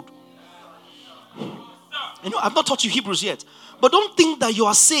priesthood. I've not taught you Hebrews yet. But don't think that you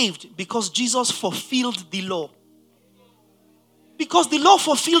are saved because Jesus fulfilled the law. Because the law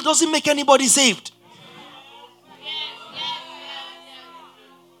fulfilled doesn't make anybody saved.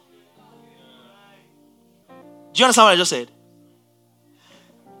 Do you understand what I just said?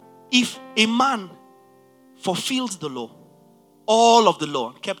 If a man fulfilled the law, all of the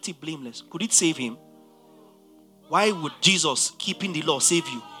law, kept it blameless, could it save him? Why would Jesus, keeping the law, save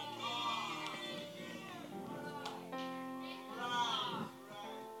you?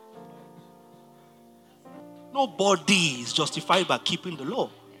 Nobody is justified by keeping the law.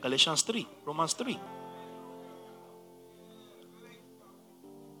 Galatians 3, Romans 3.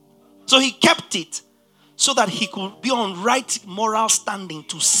 So he kept it so that he could be on right moral standing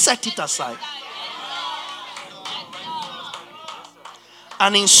to set it aside.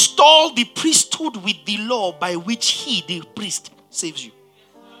 And install the priesthood with the law by which he, the priest, saves you.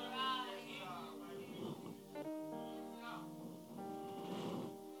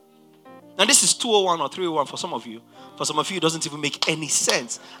 And this is 201 or 301 for some of you. For some of you, it doesn't even make any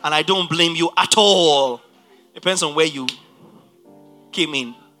sense. And I don't blame you at all. Depends on where you came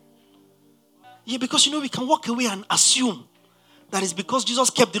in. Yeah, because we can walk away and assume that it's because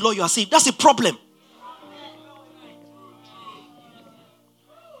Jesus kept the law you are saved. That's a problem.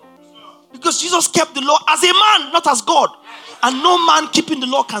 Because Jesus kept the law as a man, not as God. And no man keeping the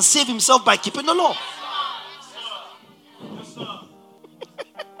law can save himself by keeping the law.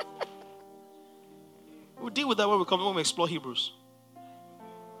 We'll deal with that when we explore Hebrews.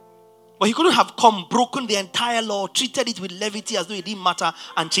 But he couldn't have broken the entire law, treated it with levity as though it didn't matter,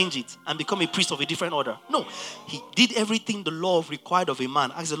 and change it and become a priest of a different order. No, he did everything the law required of a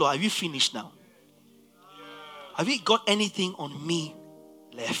man. Ask the Lord, have you finished now? Have you got anything on me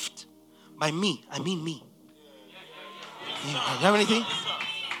left? By me, I mean me. Do you have anything?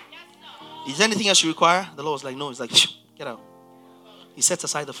 Is there anything else you require? The Lord was like, no. He's like, get out. He sets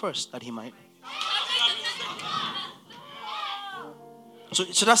aside the first that he might.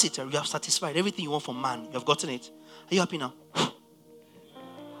 So that's it. You have satisfied everything you want from man. You have gotten it. Are you happy now?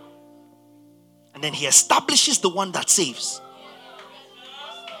 And then he establishes the one that saves.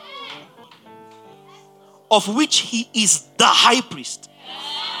 Of which he is the high priest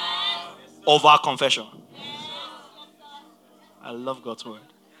of our confession. I love God's word.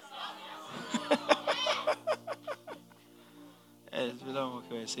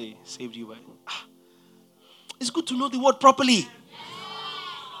 Saved you by. It's good to know the word properly.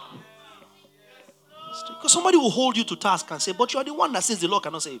 Because somebody will hold you to task and say, but you are the one that says the law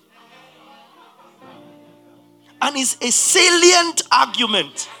cannot save. And it's a salient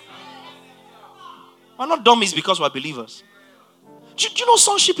argument. We're not dummies because we're believers. Do you know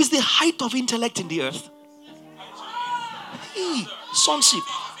sonship is the height of intellect in the earth? Hey, sonship.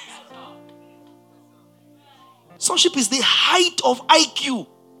 Sonship is the height of IQ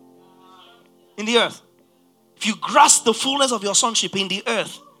in the earth. If you grasp the fullness of your sonship in the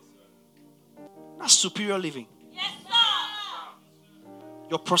earth, that's superior living. Yes, sir.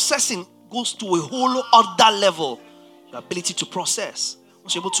 Your processing goes to a whole other level. Your ability to process.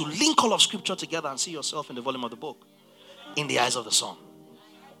 Once you're able to link all of scripture together and see yourself in the volume of the book. In the eyes of the Son.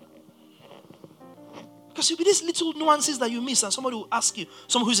 Because you'll be these little nuances that you miss, and somebody will ask you,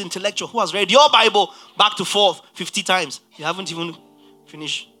 someone who's intellectual, who has read your Bible back to forth 50 times. You haven't even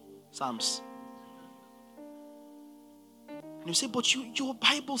finished Psalms. And you say, but your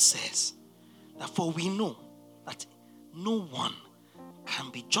Bible says that for we know that no one can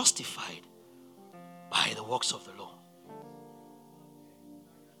be justified by the works of the law.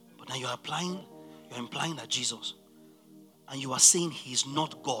 But now you're applying You're implying that Jesus, and you are saying he is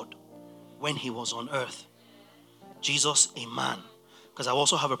not God when he was on earth. Jesus, a man. Because I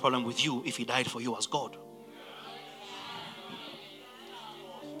also have a problem with you if he died for you as God.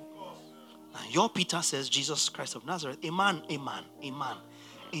 Now, your Peter says Jesus Christ of Nazareth, a man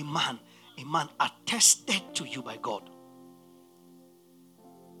attested to you by God.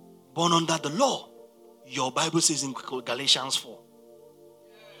 Born under the law. Your Bible says in Galatians 4,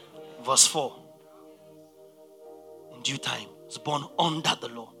 verse 4. In due time, was born under the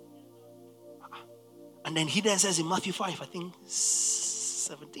law. And then he then says in Matthew 5, I think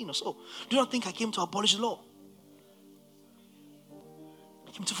 17 or so, do not think I came to abolish the law.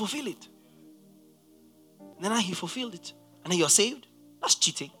 I came to fulfill it. And then he fulfilled it. And then you're saved. That's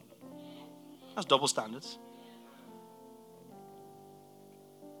cheating. That's double standards.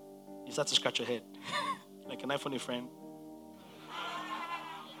 You start to scratch your head. Like an iPhone friend.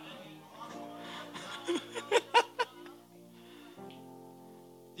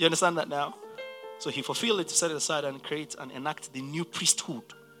 You understand that now? So he fulfilled it, set it aside, and create and enact the new priesthood.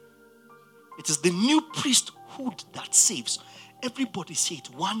 It is the new priesthood that saves. Everybody say it.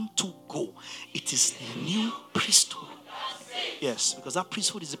 1, 2, go. It is the new priesthood. Yes, because that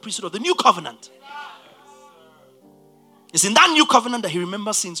priesthood is the priesthood of the new covenant. It's in that new covenant that he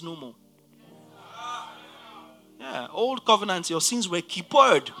remembers sins no more. Yeah, old covenants, your sins were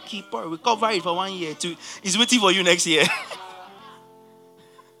keepered. We cover it for 1 year. It's waiting for you next year.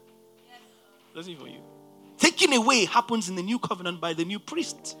 Waiting for you. Taking away happens in the new covenant by the new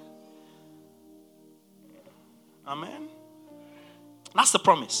priest. Amen. That's the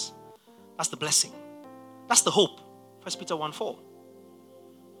promise. That's the blessing. That's the hope. 1 Peter 1:4.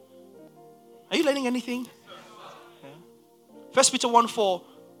 Are you learning anything? Yeah. 1 Peter 1:4.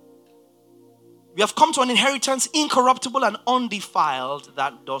 We have come to an inheritance incorruptible and undefiled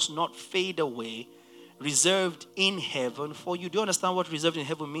that does not fade away, reserved in heaven for you. Do you understand what reserved in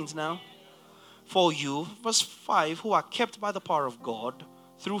heaven means now? For you, verse 5, who are kept by the power of God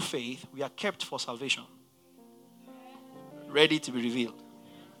through faith, we are kept for salvation. Ready to be revealed.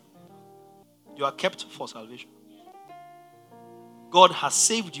 You are kept for salvation. God has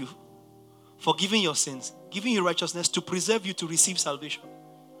saved you, forgiving your sins, giving you righteousness to preserve you to receive salvation.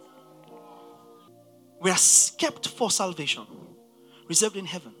 We are kept for salvation, reserved in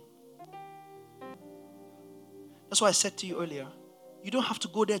heaven. That's why I said to you earlier, you don't have to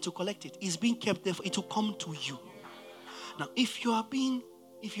go there to collect it. It's being kept there for it to come to you. Now, if your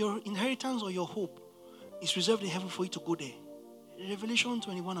inheritance or your hope is reserved in heaven for you to go there, Revelation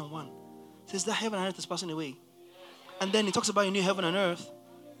 21:1 says that heaven and earth is passing away. And then it talks about a new heaven and earth.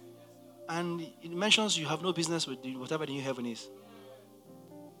 And it mentions you have no business with whatever the new heaven is.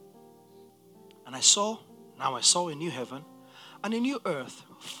 And I saw a new heaven and a new earth.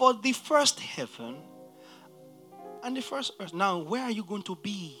 For the first heaven and the first earth. Now, where are you going to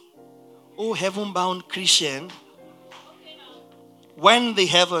be, oh heaven-bound Christian, when the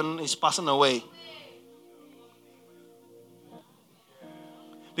heaven is passing away?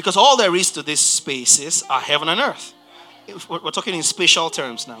 Because all there is to these spaces are heaven and earth. We're talking in spatial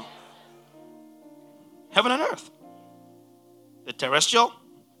terms now. Heaven and earth. The terrestrial,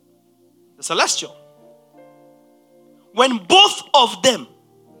 the celestial. When both of them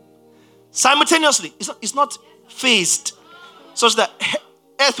simultaneously, it's not phased, such that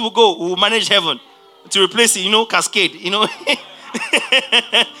earth will manage heaven to replace it, cascade, you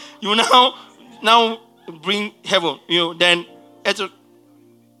now bring heaven, then earth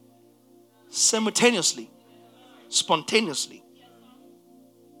simultaneously, spontaneously,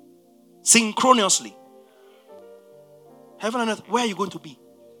 synchronously. Heaven and earth, where are you going to be?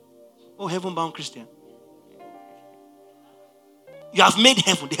 Oh, heaven-bound Christian. You have made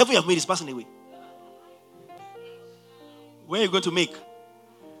heaven. The heaven you have made is passing away. Where are you going to make?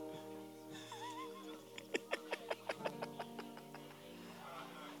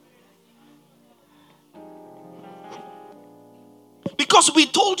 Because we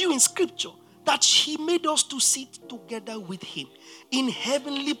told you in scripture that he made us to sit together with him in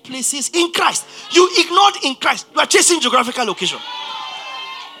heavenly places in Christ. You ignored in Christ. You are chasing geographical location.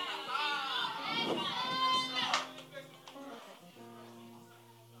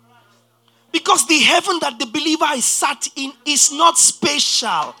 Because the heaven that the believer is sat in is not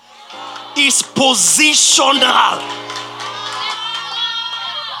spatial. It's positional.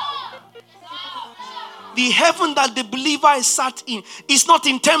 The heaven that the believer is sat in is not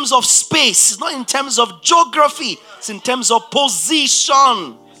in terms of space. It's not in terms of geography. It's in terms of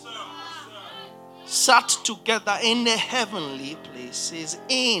position. Sat together in the heavenly places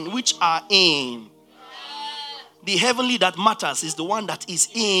which are in. The heavenly that matters is the one that is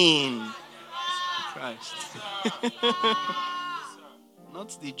in. Christ.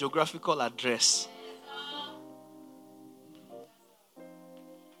 Not the geographical address.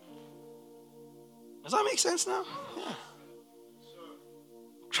 Does that make sense now? Yeah.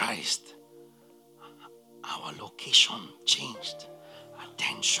 Christ. Our location changed.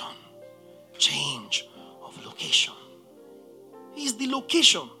 Attention. Change of location. He's the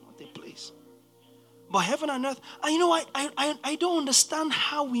location of the place. But heaven and earth, and you know, I don't understand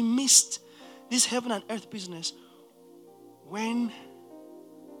how we missed this heaven and earth business when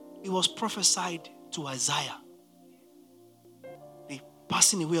it was prophesied to Isaiah. The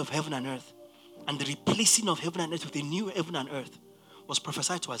passing away of heaven and earth and the replacing of heaven and earth with a new heaven and earth was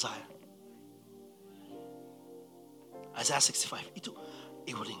prophesied to Isaiah. Isaiah 65.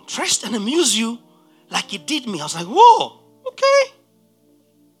 It would interest and amuse you like it did me. I was like, whoa, okay.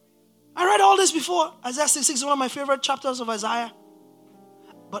 I read all this before. Isaiah 66 is one of my favorite chapters of Isaiah.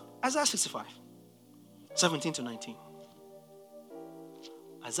 But Isaiah 65, 17 to 19.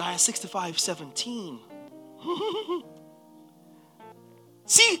 Isaiah 65, 17.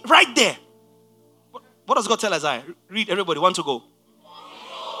 See, right there. What does God tell Isaiah? Read, everybody. Want to go?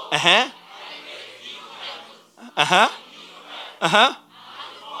 Uh-huh. Uh-huh. Uh-huh.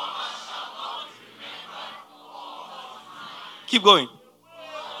 Keep going.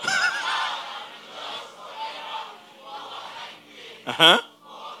 Uh-huh.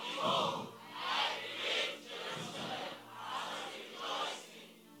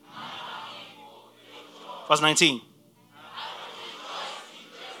 Verse 19.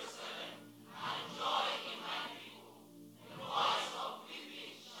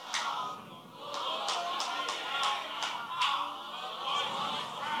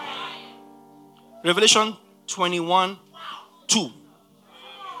 Revelation 21, 2.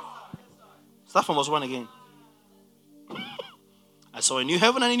 Start from verse 1 again. I saw a new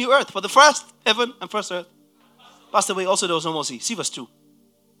heaven and a new earth. For the first heaven and first earth passed away. Also there was no more sea. See verse 2.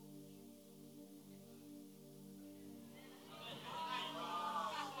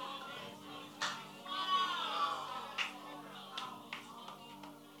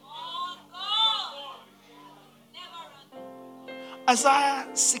 Isaiah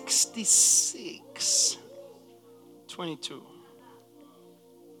 66, 22.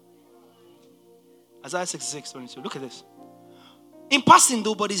 Isaiah 66, 22. Look at this. In passing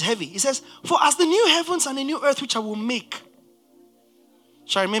though, but it's heavy. It says, for as the new heavens and the new earth which I will make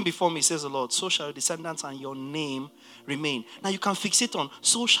shall remain before me, says the Lord, so shall your descendants and your name remain. Now you can fix it on,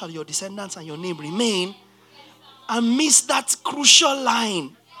 so shall your descendants and your name remain, and miss that crucial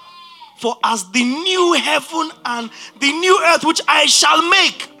line. For as the new heaven and the new earth which I shall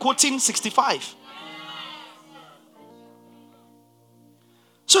make, quoting 65.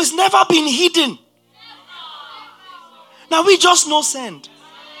 So it's never been hidden. Now we just know send.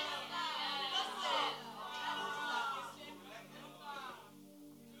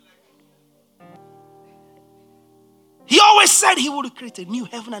 He always said he would create a new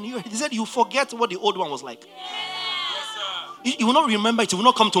heaven and new earth. He said you forget what the old one was like. You will not remember it. It will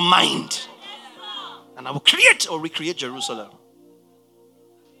not come to mind. And I will create or recreate Jerusalem.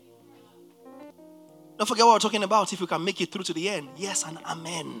 Don't forget what we're talking about. If we can make it through to the end. Yes and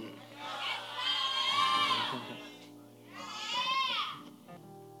amen.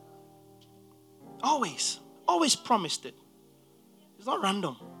 Always promised it. It's not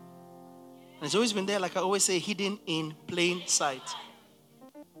random. And it's always been there, like I always say, hidden in plain sight.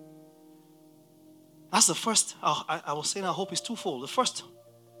 That's the first. I was saying our hope is twofold. The first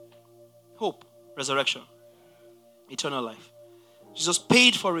hope, resurrection, eternal life. Jesus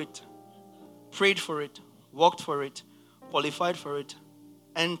paid for it, prayed for it, worked for it, qualified for it,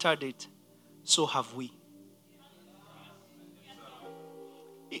 entered it. So have we.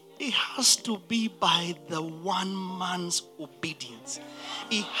 It has to be by the one man's obedience.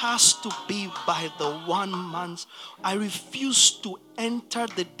 It has to be by the one man's. I refuse to enter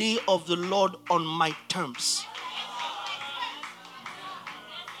the day of the Lord on my terms.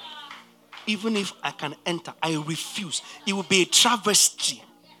 Even if I can enter, I refuse. It will be a travesty.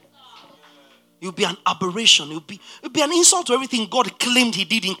 It will be an aberration. It will be an insult to everything God claimed he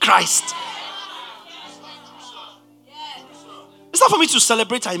did in Christ. It's not for me to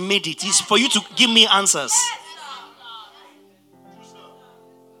celebrate I made it. It's for you to give me answers.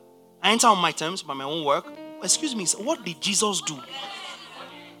 I enter on my terms, by my own work. Excuse me, what did Jesus do?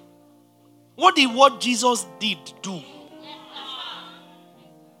 What did what Jesus did do?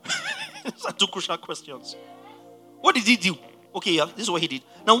 These are two crucial questions. What did he do? Okay, yeah, this is what he did.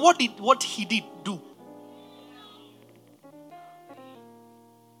 Now, what he did do?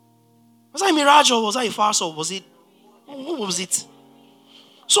 Was that a mirage or was that a farce or was it? What was it?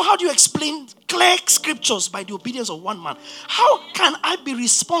 So how do you explain clear scriptures by the obedience of one man? How can I be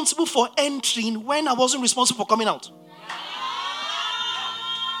responsible for entering when I wasn't responsible for coming out?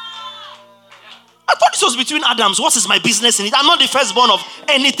 I thought this was between Adams. What is my business in it? I'm not the firstborn of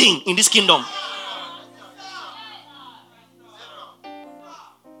anything in this kingdom.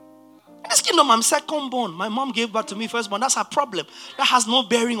 In this kingdom, I'm secondborn. My mom gave birth to me firstborn. That's her problem. That has no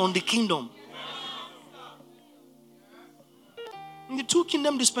bearing on the kingdom. In the two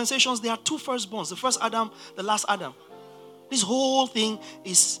kingdom dispensations, there are two firstborns. The first Adam, the last Adam. This whole thing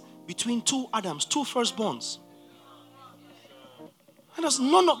is between two Adams, two firstborns. And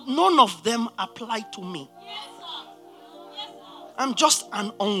none of them apply to me. I'm just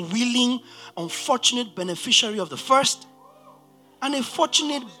an unwilling, unfortunate beneficiary of the first and a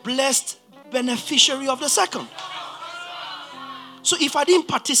fortunate, blessed beneficiary of the second. So if I didn't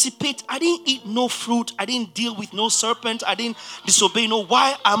participate, I didn't eat no fruit, I didn't deal with no serpent, I didn't disobey no,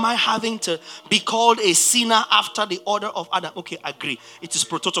 why am I having to be called a sinner after the order of Adam? Okay, I agree. It is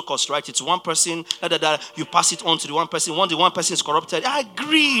prototokos, right? It's one person, you pass it on to the one person. Once the one person is corrupted, I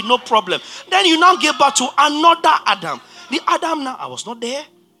agree, no problem. Then you now give birth to another Adam. The Adam now, I was not there.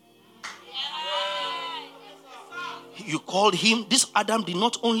 You called him, this Adam did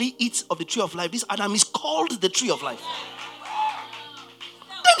not only eat of the tree of life, this Adam is called the tree of life.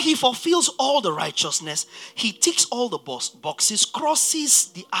 Then he fulfills all the righteousness. He ticks all the boxes, crosses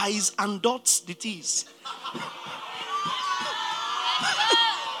the I's and dots the T's.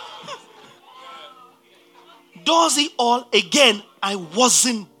 Does it all again. I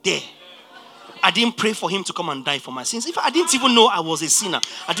wasn't there. I didn't pray for him to come and die for my sins. If I didn't even know I was a sinner,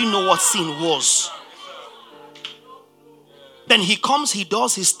 I didn't know what sin was. Then he comes, he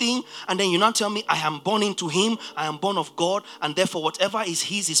does his thing, and then you now tell me I am born into him, I am born of God, and therefore whatever is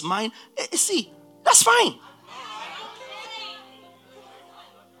his is mine. See, that's fine.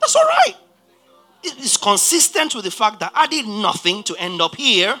 That's all right. It is consistent with the fact that I did nothing to end up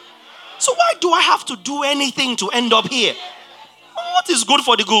here. So why do I have to do anything to end up here? What is good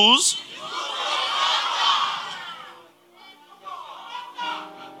for the goose?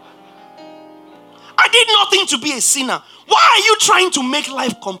 I did nothing to be a sinner. Why are you trying to make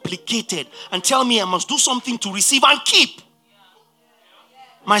life complicated and tell me I must do something to receive and keep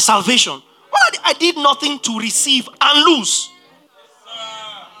my salvation? Well, I did nothing to receive and lose.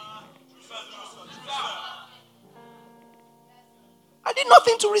 I did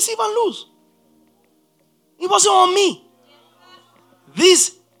nothing to receive and lose. It wasn't on me.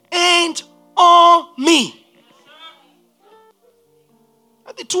 This ain't on me.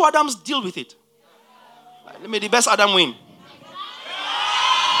 The two Adams deal with it. May the best Adam win.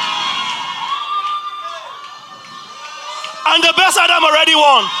 And the best Adam already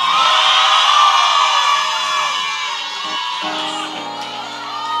won.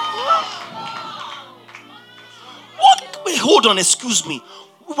 What? Wait, hold on, excuse me.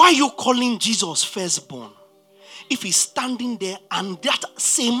 Why are you calling Jesus firstborn? If he's standing there and that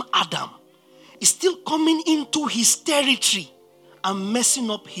same Adam is still coming into his territory and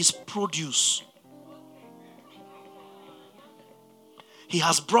messing up his produce. He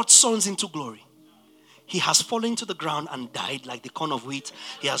has brought sons into glory. He has fallen to the ground and died like the corn of wheat.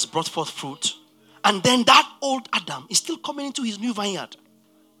 He has brought forth fruit. And then that old Adam is still coming into his new vineyard.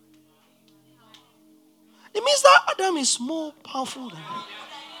 It means that Adam is more powerful than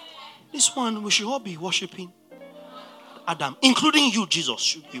this one. We should all be worshiping Adam. Including you, Jesus,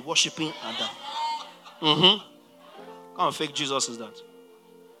 should be worshiping Adam. What kind of fake Jesus is that?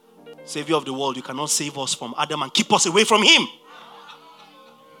 Savior of the world, you cannot save us from Adam and keep us away from him.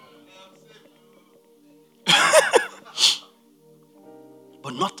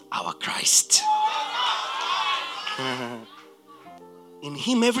 But not our Christ. In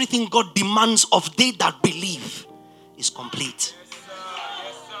him, everything God demands of they that believe is complete.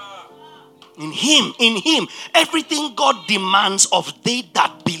 In him, everything God demands of they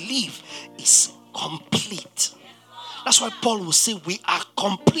that believe is complete. That's why Paul will say we are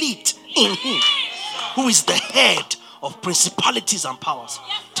complete in him, who is the head of principalities and powers.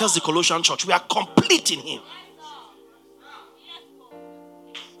 Tells the Colossian church, we are complete in him.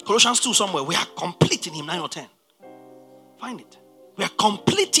 Colossians 2 somewhere, we are complete in him, 9 or 10. Find it. We are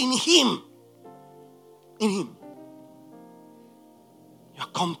complete in him. In him. You are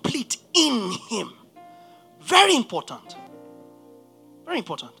complete in him. Very important. Very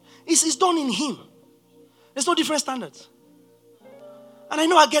important. It's done in him. There's no different standards. And I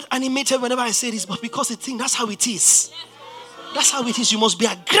know I get animated whenever I say this, but because I think that's how it is. That's how it is. You must be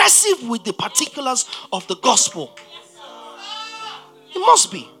aggressive with the particulars of the gospel. It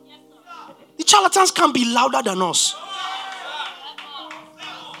must be. The charlatans can't be louder than us.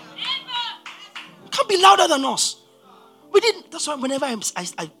 Can't be louder than us. We didn't. That's why whenever I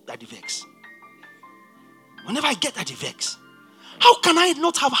vex. Whenever I get that vex. How can I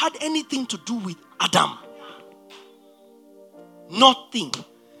not have had anything to do with Adam? Nothing.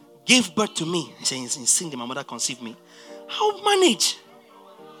 Gave birth to me. He said, in sin, my mother conceived me. How manage?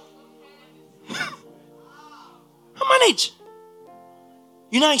 How manage?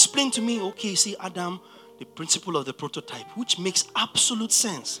 You now explain to me, okay, see, Adam, the principle of the prototype, which makes absolute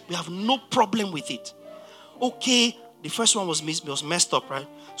sense. We have no problem with it. Okay, the first one was messed up, right?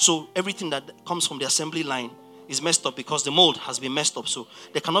 So everything that comes from the assembly line is messed up because the mold has been messed up. So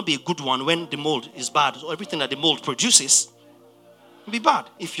there cannot be a good one when the mold is bad. So everything that the mold produces will be bad.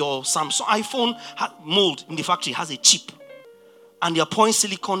 If your Samsung iPhone mold in the factory has a chip and you're pouring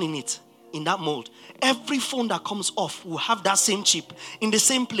silicone in it, in that mold, every phone that comes off will have that same chip in the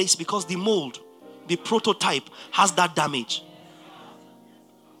same place because the mold, the prototype, has that damage.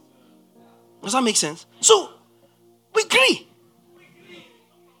 Does that make sense? So, we agree.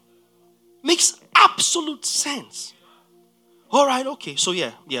 Makes absolute sense. All right, okay. So,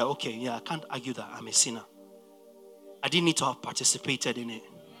 I can't argue that I'm a sinner. I didn't need to have participated in it.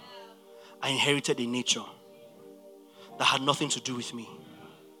 I inherited a nature that had nothing to do with me.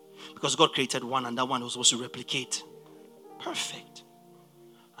 Because God created one and that one was supposed to replicate. Perfect.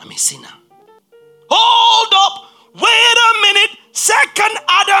 I'm a sinner. Hold up. Wait a minute. Second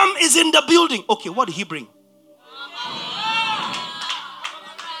Adam is in the building. Okay, what did he bring?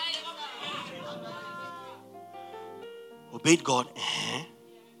 Obeyed God.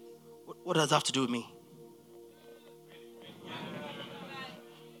 What does that have to do with me?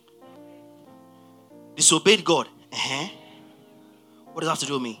 Disobeyed God. What does that have to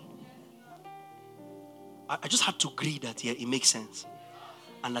do with me? I just had to agree that, it makes sense.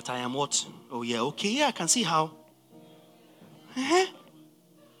 And that I am what? Oh, yeah, okay, yeah, I can see how.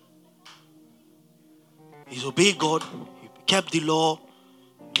 He obeyed God. He kept the law.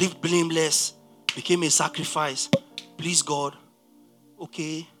 Lived blameless. Became a sacrifice. Pleased God.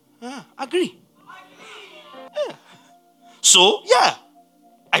 Okay, agree. Yeah. So,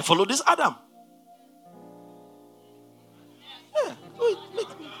 I follow this Adam. Yeah, so it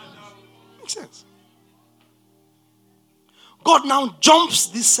makes sense. God now jumps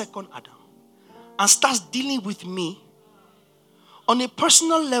this second Adam and starts dealing with me on a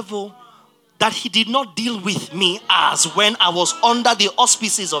personal level that he did not deal with me as when I was under the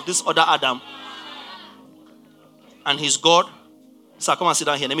auspices of this other Adam. And he's God. Sir, come and sit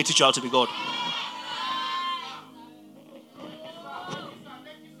down here. Let me teach you how to be God.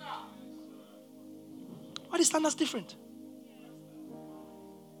 Why are the standards different?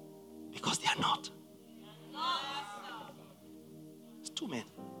 Because they are not. Two men.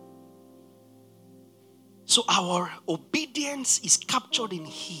 So our obedience is captured in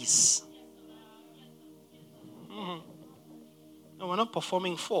his. No, we're not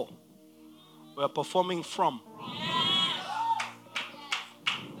performing for. We're performing from.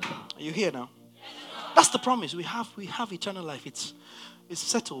 Are you here now? That's the promise. We have eternal life. It's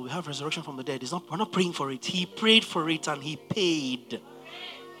settled. We have resurrection from the dead. We're not praying for it. He prayed for it and he paid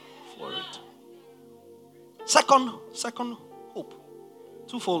for it. Second hope.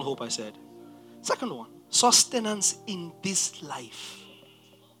 Twofold hope, I said. Second one, sustenance in this life.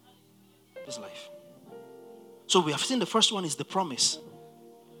 This life. So we have seen the first one is the promise,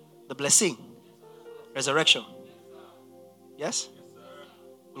 the blessing, resurrection. Yes?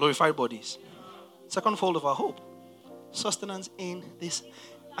 Glorified bodies. Second fold of our hope, sustenance in this.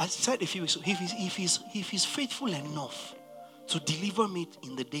 I said if he's faithful enough to deliver me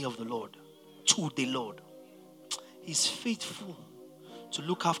in the day of the Lord, to the Lord, he's faithful to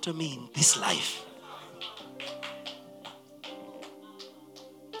look after me in this life.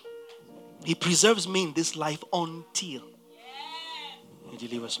 He preserves me in this life until he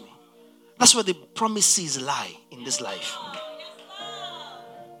delivers me. That's where the promises lie in this life.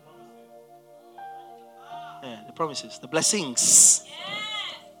 Yeah, the promises, the blessings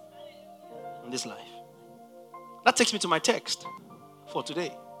in this life. That takes me to my text for today.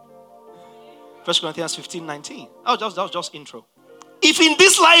 1 Corinthians 15:19. That was just intro. If in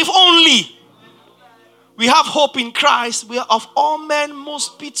this life only we have hope in Christ, we are of all men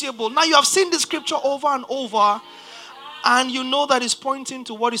most pitiable. Now you have seen the scripture over and over, and you know that it's pointing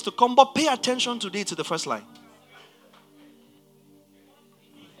to what is to come, but pay attention today to the first line.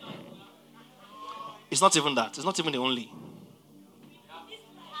 It's not even that. It's not even the only.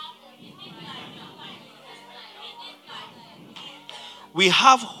 We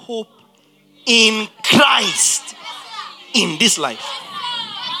have hope in Christ in this life.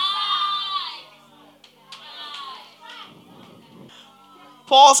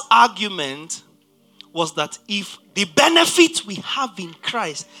 Paul's argument was that if the benefit we have in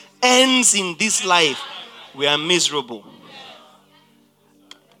Christ ends in this life, we are miserable.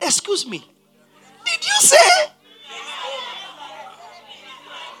 Excuse me. Did you say?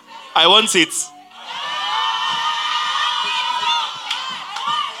 I want it.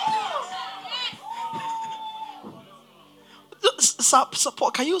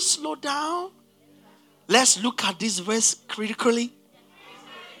 Support, can you slow down? Let's look at this verse critically.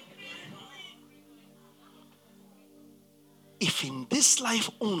 If in this life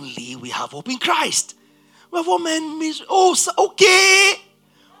only we have hope in Christ, wherefore men miss. Oh, okay.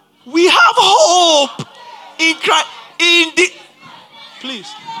 We have hope in Christ. Please.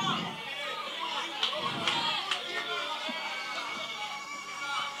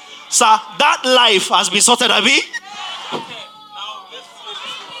 Sir, that life has been sorted, Abi.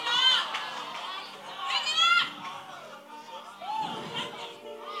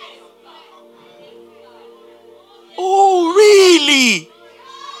 Oh, really?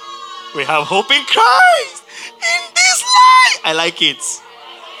 We have hope in Christ in this life. I like it.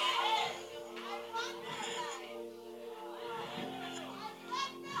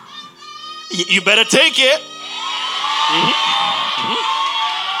 You better take it.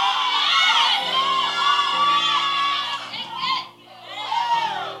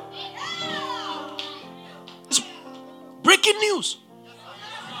 It's breaking news.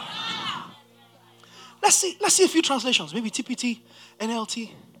 Let's see a few translations. Maybe TPT,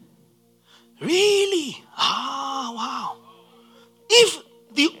 NLT. Really? Ah, wow. If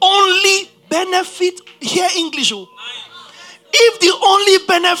the only benefit, hear English, if the only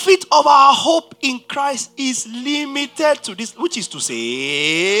benefit of our hope in Christ is limited to this, which is to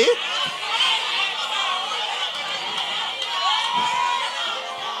say,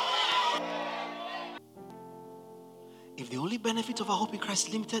 if the only benefit of our hope in Christ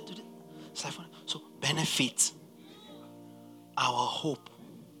is limited to this, so benefit our hope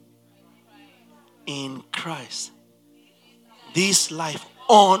in Christ, this life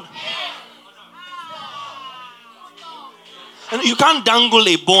on. And you can't dangle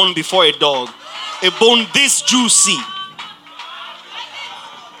a bone before a dog. A bone this juicy.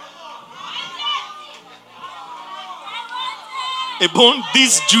 A bone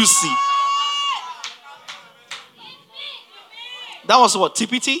this juicy. That was what?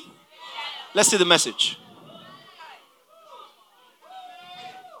 TPT? Let's see the message.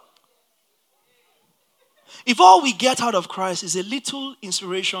 If all we get out of Christ is a little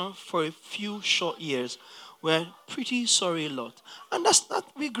inspiration for a few short years, we're pretty sorry lot. And that's not,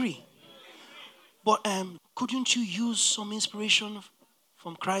 we agree. But couldn't you use some inspiration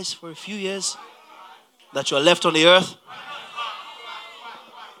from Christ for a few years that you're left on the earth?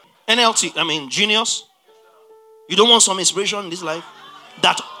 NLT, genius. You don't want some inspiration in this life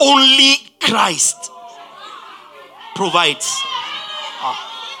that only Christ provides.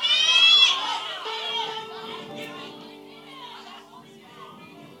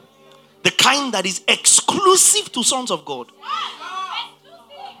 The kind that is exclusive to sons of God.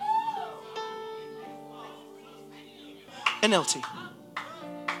 NLT.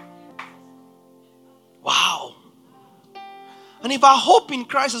 Wow. And if our hope in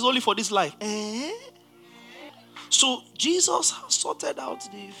Christ is only for this life, so Jesus has sorted out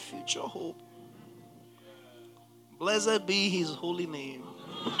the future hope. Blessed be his holy name.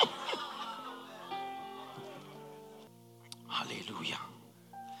 Hallelujah.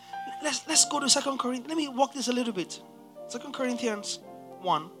 Let's go to 2 Corinthians. Let me walk this a little bit. 2 Corinthians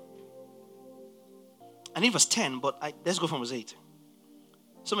 1. I need verse 10, but let's go from verse 8.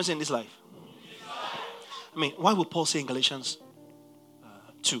 Somebody say in this life. Why would Paul say in Galatians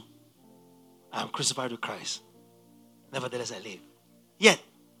 2, I am crucified with Christ. Nevertheless I live. Yet,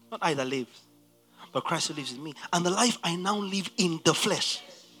 not I that lives, but Christ who lives in me. And the life I now live in the flesh.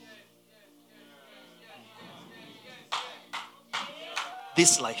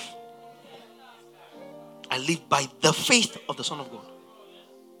 This life, I live by the faith of the Son of God,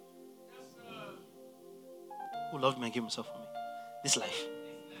 who loved me and gave himself for me.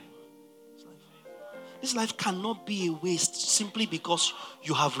 This life cannot be a waste simply because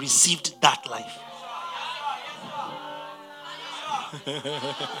you have received that life.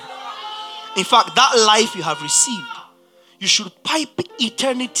 In fact, that life you have received, you should pipe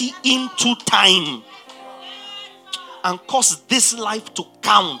eternity into time and cause this life to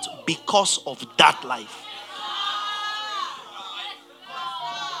count because of that life.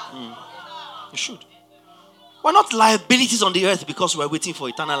 You should. We're not liabilities on the earth because we're waiting for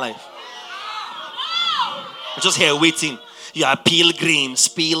eternal life. We're just here waiting. You are pilgrims.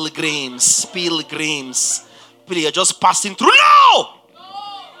 You're just passing through. No!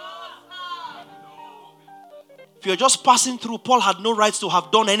 If you're just passing through, Paul had no rights to have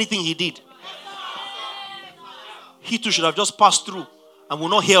done anything he did. He too should have just passed through and will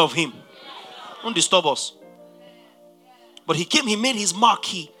not hear of him. Don't disturb us. But he came, he made his mark,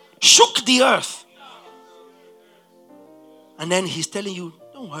 he shook the earth. And then he's telling you,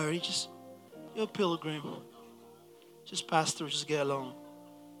 don't worry, just you're a pilgrim. Just pass through, just get along.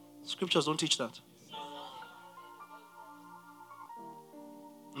 Scriptures don't teach that.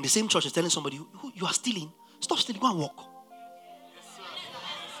 And the same church is telling somebody, you are stealing. Stop stealing, go and walk.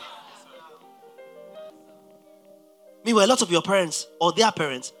 Meanwhile, lots of your parents or their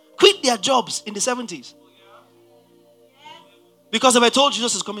parents quit their jobs in the 70s. Because they were told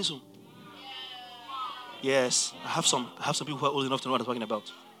Jesus is coming soon. Yes, I have some people who are old enough to know what I'm talking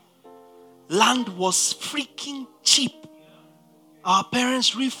about. Land was freaking cheap. Our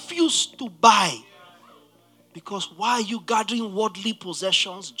parents refused to buy. Because why are you gathering worldly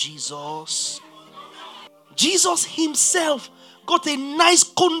possessions? Jesus himself got a nice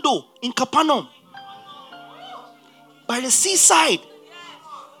condo in Capernaum. By the seaside.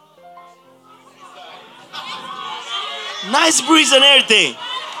 Nice breeze and everything.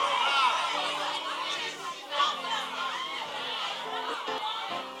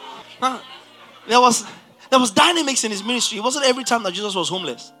 There was dynamics in his ministry. It wasn't every time that Jesus was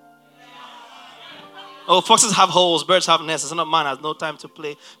homeless. Oh, foxes have holes, birds have nests. The Son of Man has no time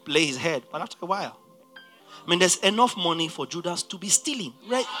to lay his head. But after a while, there's enough money for Judas to be stealing,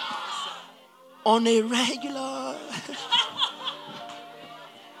 right? On a regular.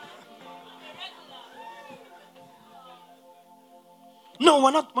 No,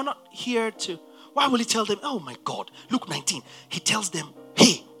 we're not here to. Why will he tell them? Oh my God, Luke 19. He tells them,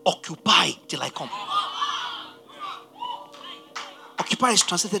 hey, occupy till I come. Occupy is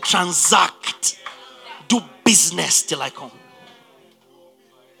translated transact. Do business till I come.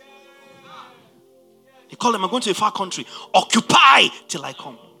 He called them, I'm going to a far country. Occupy till I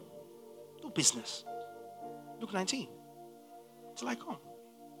come. Do business. Luke 19. Till I come.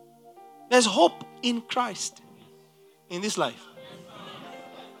 There's hope in Christ in this life.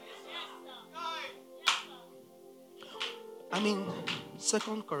 I mean,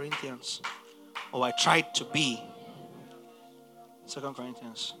 2 Corinthians. I tried to be. 2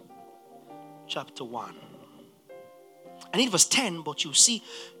 Corinthians chapter 1. I need verse 10, but you see,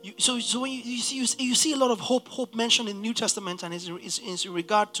 so when you see a lot of hope mentioned in the New Testament, and it's in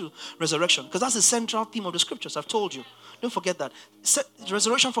regard to resurrection, because that's the central theme of the scriptures. I've told you. Don't forget that.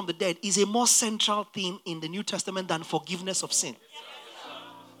 Resurrection from the dead is a more central theme in the New Testament than forgiveness of sin.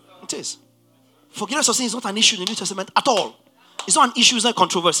 It is. Forgiveness of sin is not an issue in the New Testament at all. It's not an issue, it's not a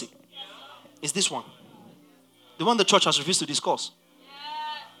controversy. It's this one. The one the church has refused to discuss.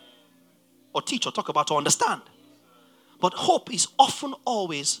 Or teach or talk about or understand. But hope is often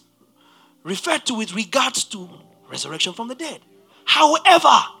always referred to with regards to resurrection from the dead.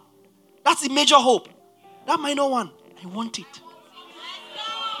 However, that's the major hope. That minor one, I want it.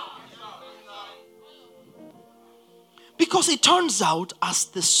 Because it turns out, as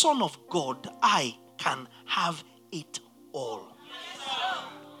the Son of God, I can have it all.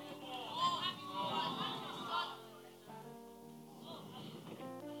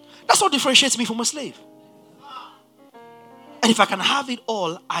 That's what differentiates me from a slave. And if I can have it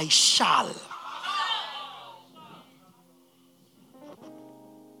all, I shall.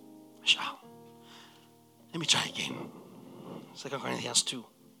 I shall. Let me try again. 2 Corinthians 2.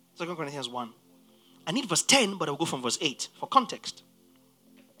 2 Corinthians 1. I need verse 10, but I'll go from verse 8 for context.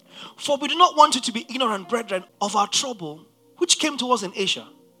 For we do not want you to be ignorant, brethren, of our trouble, which came to us in Asia.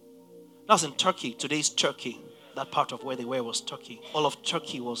 That's in Turkey. Today's Turkey. That part of where they were was Turkey. All of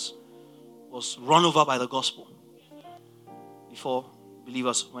Turkey was run over by the gospel before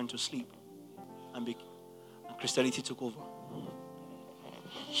believers went to sleep and Christianity took over.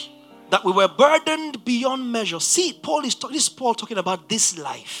 That we were burdened beyond measure. See, this is Paul talking about this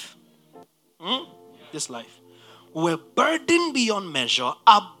life. This life. We were burdened beyond measure,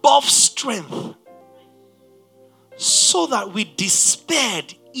 above strength, so that we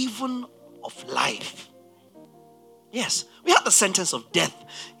despaired even of life. Yes, we had the sentence of death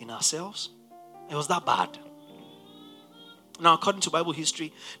in ourselves. It was that bad. Now, according to Bible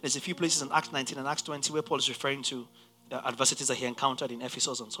history, there's a few places in Acts 19 and Acts 20 where Paul is referring to the adversities that he encountered in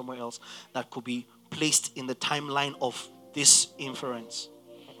Ephesus and somewhere else that could be placed in the timeline of this inference.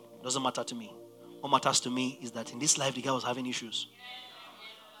 Doesn't matter to me. What matters to me is that in this life, the guy was having issues.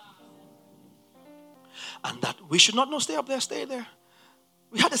 And that we should not stay up there, stay there.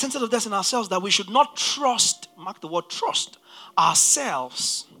 We had a sense of death in ourselves that we should not trust, mark the word trust,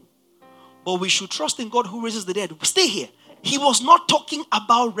 ourselves, but we should trust in God who raises the dead. Stay here. He was not talking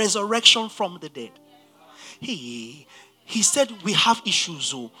about resurrection from the dead. He said we have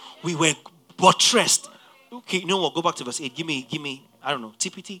issues. Oh, we were buttressed. Okay, you know what? Go back to verse 8. Give me, I don't know,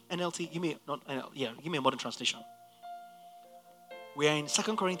 TPT, NLT. Give me a modern translation. We are in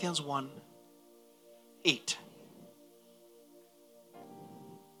 2 Corinthians 1:8.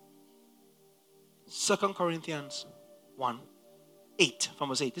 2 Corinthians 1:8 from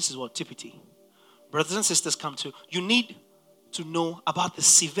verse 8. This is what TPT. Brothers and sisters, come to. You need to know about the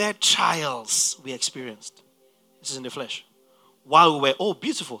severe trials we experienced. This is in the flesh. While we were,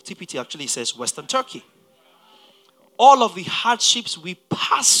 beautiful. TPT actually says Western Turkey. All of the hardships we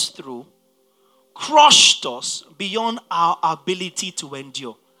passed through crushed us beyond our ability to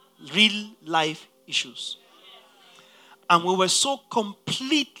endure. Real life issues. And we were so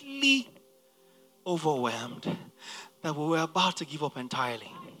completely overwhelmed that we were about to give up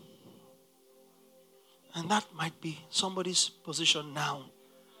entirely. And that might be somebody's position now.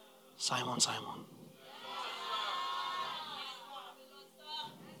 Simon.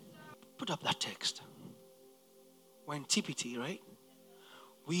 Put up that text. We're in TPT, right?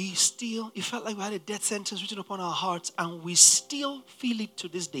 It felt like we had a death sentence written upon our hearts, and we still feel it to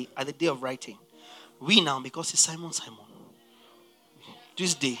this day, at the day of writing. We now, because it's Simon.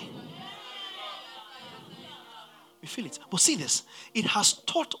 This day, we feel it. But see this, it has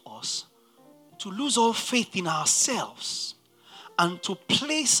taught us to lose all faith in ourselves and to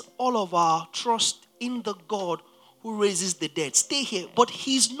place all of our trust in the God who raises the dead. Stay here. But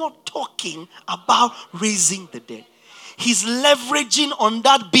he's not talking about raising the dead. He's leveraging on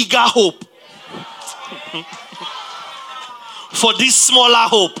that bigger hope for this smaller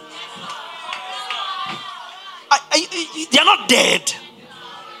hope. They're not dead.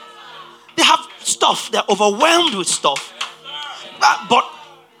 They have stuff. They're overwhelmed with stuff. But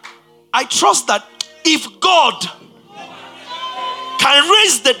I trust that if God can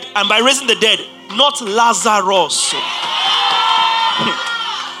raise the, and by raising the dead, not Lazarus,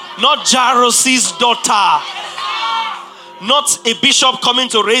 not Jairus' daughter, not a bishop coming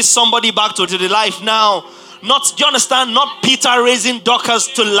to raise somebody back to the life now. Not, do you understand? Not Peter raising Dorcas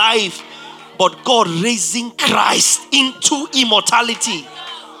to life, but God raising Christ into immortality.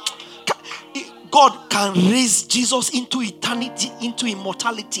 God can raise Jesus into eternity, into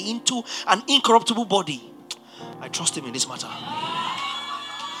immortality, into an incorruptible body. I trust him in this matter.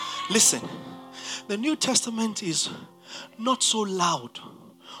 Listen, the New Testament is not so loud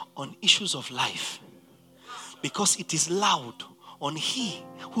on issues of life because it is loud on he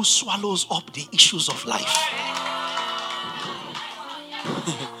who swallows up the issues of life.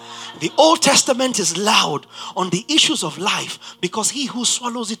 The Old Testament is loud on the issues of life because he who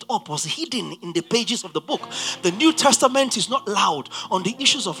swallows it up was hidden in the pages of the book. The New Testament is not loud on the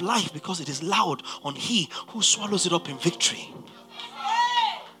issues of life because it is loud on he who swallows it up in victory.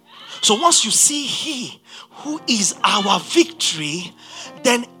 So once you see he who is our victory,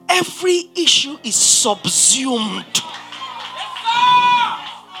 then every issue is subsumed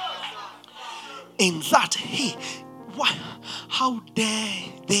in that he. Why? How dare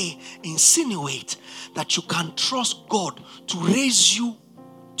they insinuate that you can trust God to raise you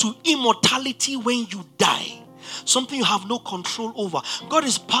to immortality when you die? Something you have no control over. God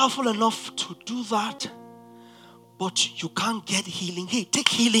is powerful enough to do that, but you can't get healing. Hey, take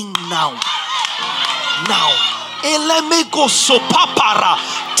healing now. Now. Elemego sopapara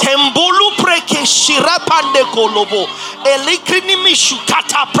tembolu preke shirapande kolobo elikrini mishu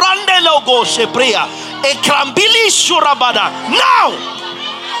kataprande logo shebrea ekrambili shurabada now.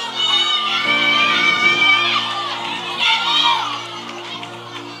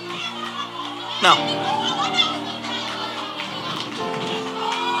 Now.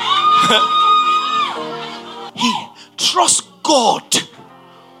 He trusts God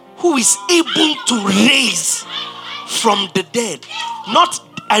who is able to raise from the dead. Not,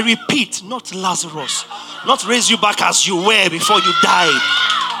 I repeat, not Lazarus. Not raise you back as you were before you died.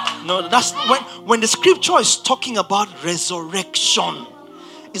 No, that's when the scripture is talking about resurrection,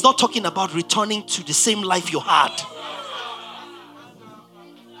 it's not talking about returning to the same life you had.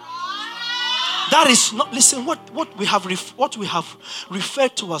 That is not, listen, what we have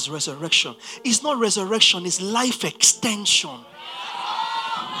referred to as resurrection is not resurrection, it's life extension.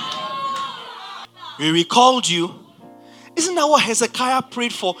 We recalled you. Isn't that what Hezekiah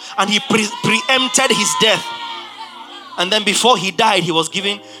prayed for? And he preempted his death. And then before he died, he was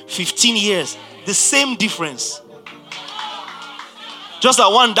given 15 years. The same difference. Just that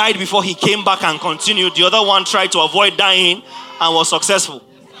one died before he came back and continued. The other one tried to avoid dying and was successful.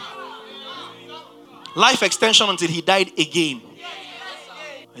 Life extension until he died again.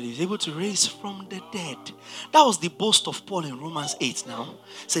 And he's able to raise from the dead. That was the boast of Paul in Romans 8 now.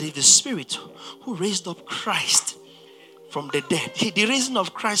 He said, if the Spirit who raised up Christ from the dead, the raising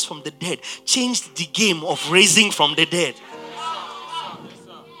of Christ from the dead changed the game of raising from the dead.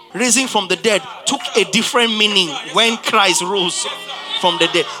 Raising from the dead took a different meaning when Christ rose from the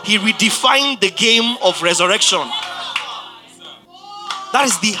dead. He redefined the game of resurrection. That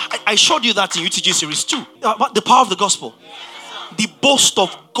is I showed you that in UTG series 2. About the power of the gospel. The boast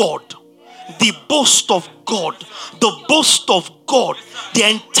of God. The boast of God. The boast of God. The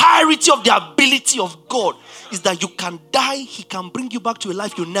entirety of the ability of God is that you can die, He can bring you back to a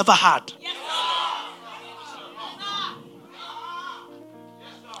life you never had.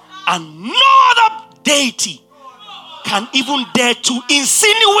 And no other deity can even dare to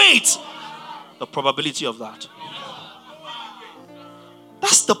insinuate the probability of that.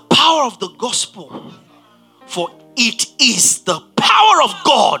 That's the power of the gospel. For it is the power of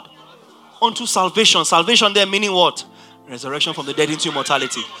God unto salvation. Salvation there meaning what? Resurrection from the dead into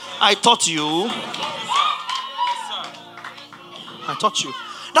immortality. I taught you.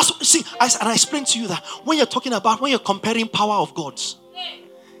 I explained to you that when you're comparing power of gods,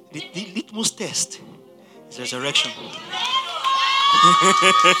 the litmus test is resurrection.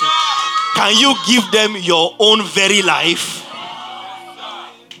 Can you give them your own very life?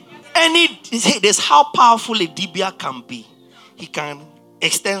 There's how powerful a Dibia can be. He can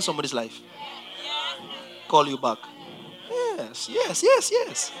extend somebody's life. Call you back. Yes.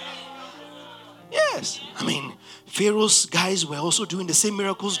 I mean, Pharaoh's guys were also doing the same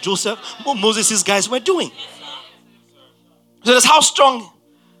miracles Moses' guys were doing. So that's how strong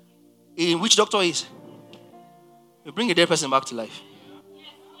in which doctor is. You bring a dead person back to life.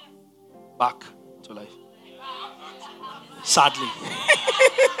 Back to life. Sadly.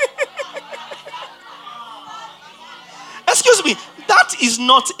 Excuse me, that is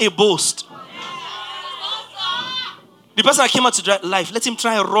not a boast. The person that came out to life, let him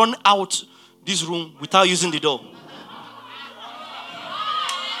try and run out this room without using the door.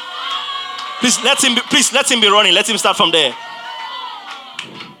 Please let him be running. Let him start from there.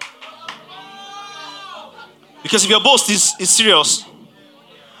 Because if your boast is serious,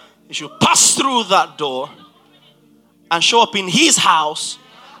 you should pass through that door and show up in his house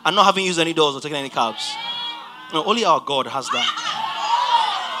and not having used any doors or taken any cabs. No, only our God has that.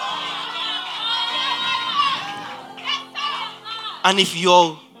 And if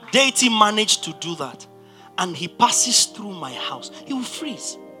your deity managed to do that and he passes through my house, he will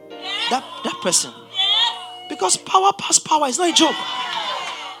freeze that person. Because power past power is not a joke.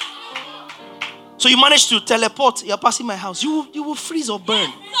 So you manage to teleport, you're passing my house, you will freeze or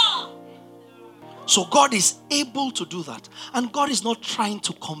burn. So God is able to do that. And God is not trying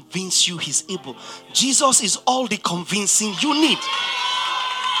to convince you He's able. Jesus is all the convincing you need.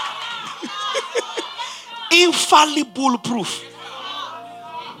 Infallible proof.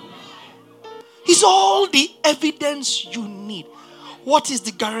 He's all the evidence you need. What is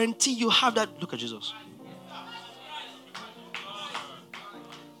the guarantee you have that? Look at Jesus.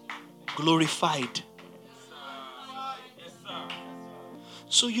 Glorified.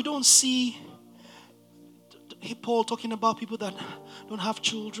 So you don't see Paul talking about people that don't have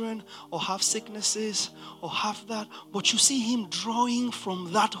children or have sicknesses or have that, but you see him drawing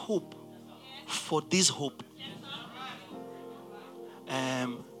from that hope for this hope. I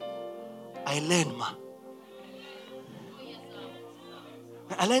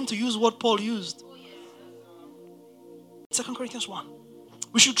learned to use what Paul used. 2 Corinthians 1.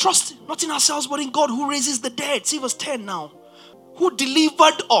 We should trust not in ourselves but in God who raises the dead. See verse 10 now. Who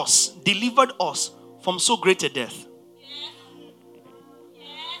delivered us from so great a death.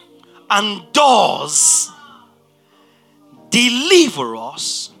 And does deliver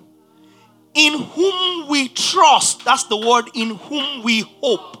us, in whom we trust. That's the word, in whom we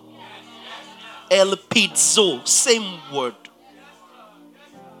hope. Elpizo, same word.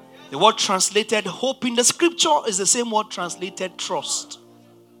 The word translated hope in the scripture is the same word translated trust.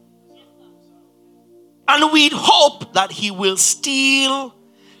 And we hope that He will still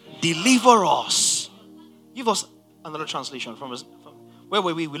deliver us. Give us another translation from where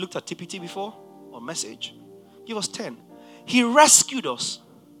were we? We looked at TPT before, or Message. Give us 10. He rescued us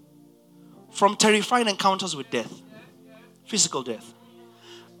from terrifying encounters with death. Physical death.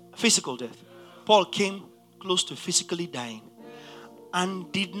 Physical death. Paul came close to physically dying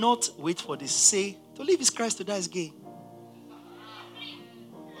and did not wait for this. Say, to live is Christ, to die is gain.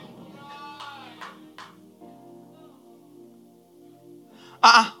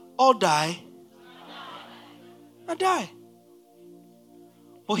 Or die. I die.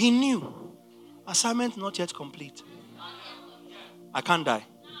 But he knew, assignment not yet complete. I can't die.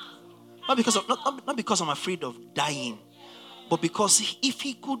 Not because I'm afraid of dying, but because if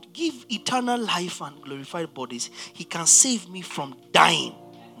he could give eternal life and glorified bodies, he can save me from dying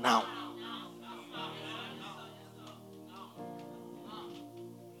now.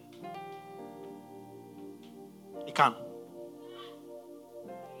 He can.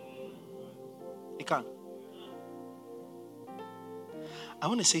 He can. I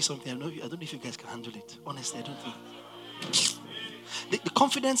want to say something. I don't know if you guys can handle it. Honestly, I don't think. The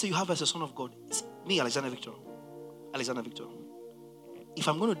confidence that you have as a son of God, it's me, Alexander Victor. If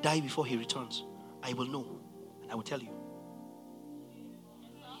I'm going to die before he returns, I will know and I will tell you.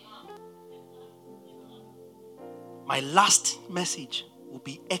 My last message will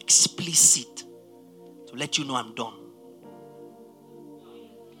be explicit to let you know I'm done.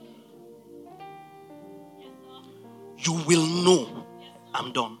 You will know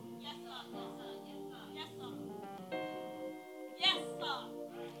I'm done.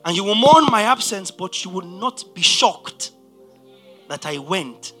 And you will mourn my absence, but you will not be shocked that I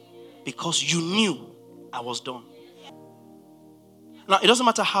went because you knew I was done. Now, it doesn't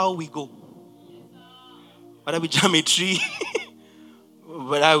matter how we go. Whether we jam a tree,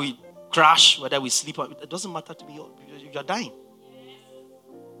 whether we crash, whether we sleep, it doesn't matter to me. You're dying.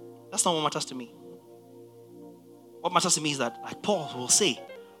 That's not what matters to me. What matters to me is that, like Paul will say,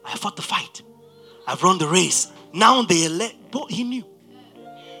 I fought the fight. I've run the race. Now they elect. He knew.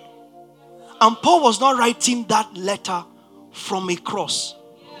 And Paul was not writing that letter from a cross.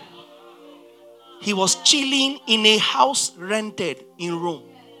 He was chilling in a house rented in Rome.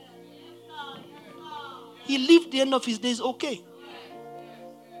 He lived the end of his days okay.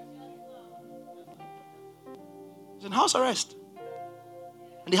 He's in house arrest.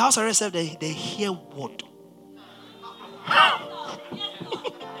 And the house arrest said they hear word.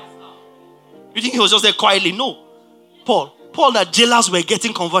 You think he was just there quietly? No. Paul, that jailers were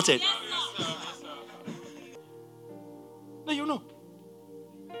getting converted. No, you know.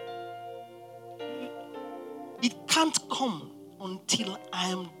 It can't come until I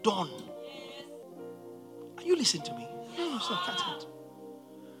am done. Are you listening to me? No, can't.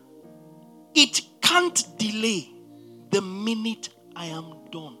 It can't delay the minute I am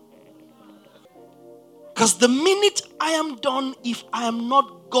done. Because the minute I am done, if I am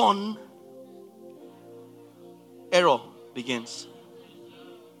not gone, error begins.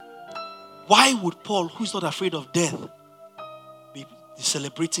 Why would Paul, who is not afraid of death, be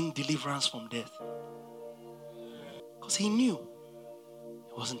celebrating deliverance from death? Because he knew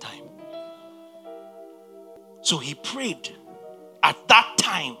it wasn't time. So he prayed at that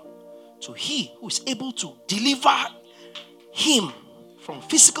time to he who is able to deliver him from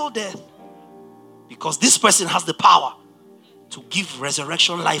physical death, because this person has the power to give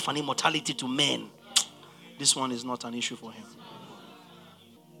resurrection, life, and immortality to men. This one is not an issue for him.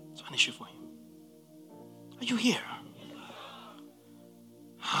 It's an issue for him. Are you here?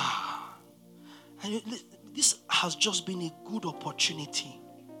 And this has just been a good opportunity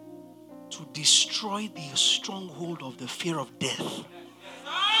to destroy the stronghold of the fear of death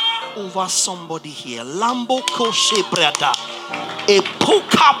over somebody here. Lambo koshe brada.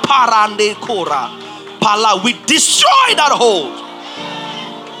 Epuka parande kora. Pala. We destroy that hold.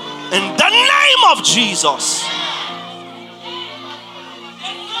 In the name of Jesus.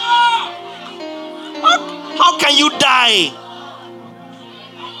 How can you die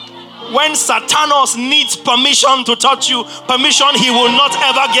when Satanos needs permission to touch you? Permission he will not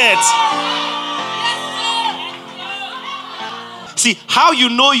ever get. See, how you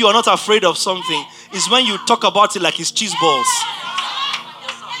know you are not afraid of something is when you talk about it like it's cheese balls.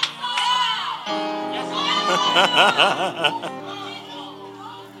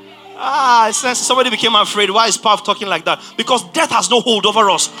 Somebody became afraid. Why is Pav talking like that? Because death has no hold over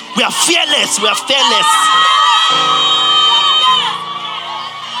us. We are fearless. We are fearless.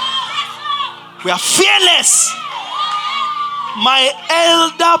 We are fearless. My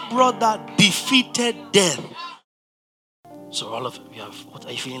elder brother defeated death. So all of you have, what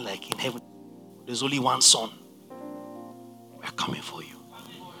are you feeling like in heaven? There's only one son. We are coming for you.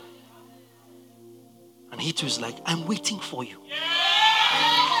 And he too is like, I'm waiting for you.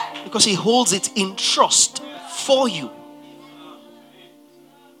 Because he holds it in trust for you.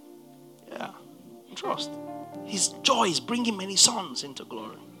 Yeah, in trust. His joy is bringing many sons into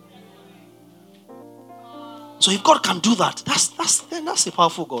glory. So if God can do that, that's a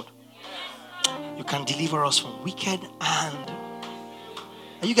powerful God. You can deliver us from wicked and...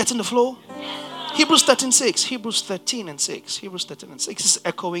 Are you getting the flow? Hebrews 13:6. Hebrews 13:6. Hebrews 13:6 is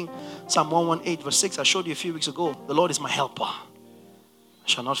echoing Psalm 118 verse 6. I showed you a few weeks ago. The Lord is my helper. I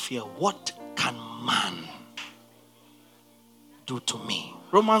shall not fear. What can man do to me?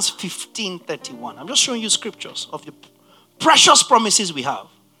 Romans 15:31. I'm just showing you scriptures of the precious promises we have.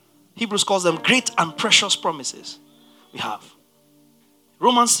 Hebrews calls them great and precious promises we have.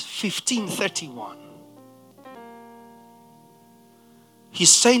 Romans 15:31.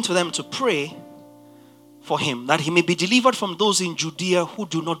 He's saying to them to pray for him that he may be delivered from those in Judea who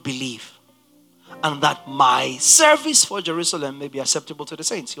do not believe, and that my service for Jerusalem may be acceptable to the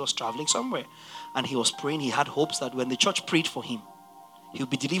saints. He was traveling somewhere and he was praying. He had hopes that when the church prayed for him, he would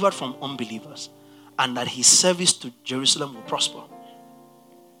be delivered from unbelievers and that his service to Jerusalem will prosper.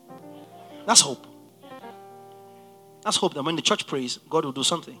 That's hope. That's hope that when the church prays, God will do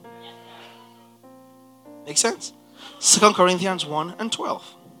something. Make sense? 2 Corinthians 1 and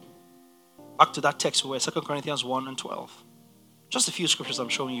 12. Back to that text where 2 Corinthians 1 and 12. Just a few scriptures I'm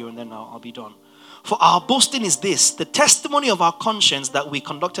showing you and then I'll be done. For our boasting is this, the testimony of our conscience that we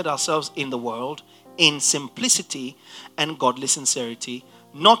conducted ourselves in the world in simplicity and godly sincerity,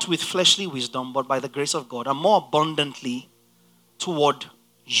 not with fleshly wisdom, but by the grace of God, and more abundantly toward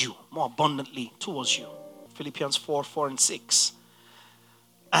you. More abundantly towards you. Philippians 4 and 6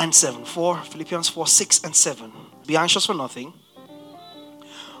 and 7. Philippians 4, 6 and 7. Be anxious for nothing,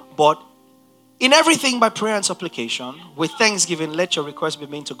 but in everything by prayer and supplication, with thanksgiving, let your requests be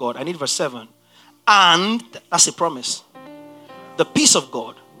made to God. I need verse 7. And, that's a promise, the peace of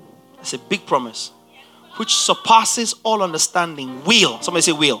God, that's a big promise, which surpasses all understanding, will, somebody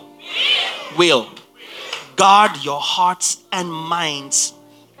say will. Will. Guard your hearts and minds.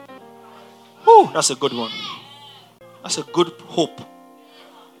 Whew, that's a good one. That's a good hope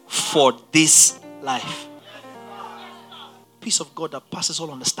for this life. Peace of God that passes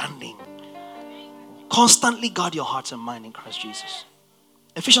all understanding. Constantly guard your hearts and mind in Christ Jesus.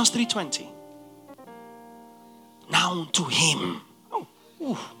 Ephesians 3:20. Now to him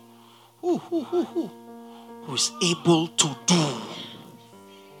who is able to do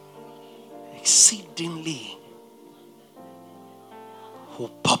exceedingly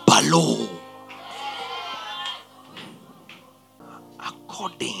hopapalo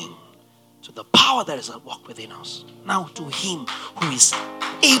according to the power that is at work within us. Now to him who is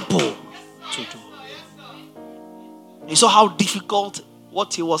able to do. You saw how difficult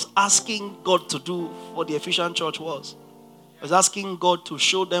what he was asking God to do for the Ephesian church was. He was asking God to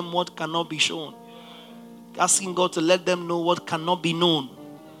show them what cannot be shown. Asking God to let them know what cannot be known.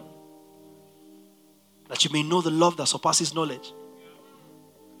 That you may know the love that surpasses knowledge.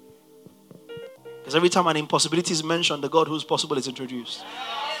 Because every time an impossibility is mentioned, the God who is possible is introduced.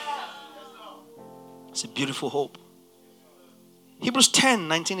 It's a beautiful hope. Hebrews 10,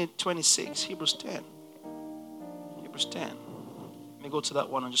 19 and 26. Hebrews 10. Hebrews 10. Let me go to that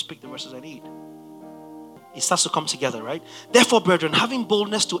one and just pick the verses I need. It starts to come together, right? Therefore, brethren, having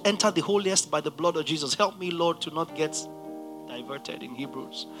boldness to enter the holiest by the blood of Jesus, help me, Lord, to not get diverted in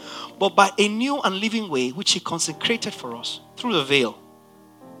Hebrews. But by a new and living way, which he consecrated for us through the veil.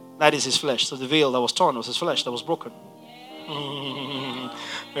 That is his flesh. So the veil that was torn was his flesh that was broken.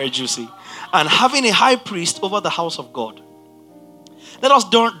 Very juicy. And having a high priest over the house of God. Let us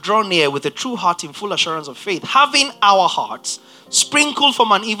draw near with a true heart in full assurance of faith, having our hearts sprinkled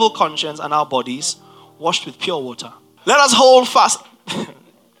from an evil conscience and our bodies washed with pure water. Let us hold fast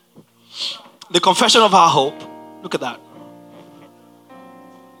the confession of our hope. Look at that.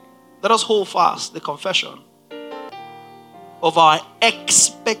 Let us hold fast the confession of our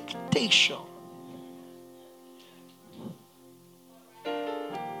expectation.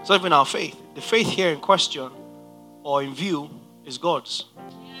 So even our faith, the faith here in question or in view is God's.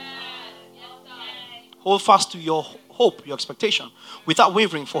 Hold fast to your hope, your expectation, without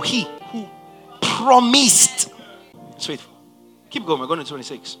wavering, for he who promised is faithful. Keep going, we're going to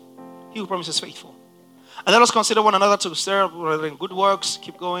 26. He who promises is faithful. And let us consider one another to stir up in good works.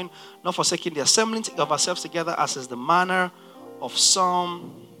 Keep going. Not forsaking the assembling of ourselves together, as is the manner of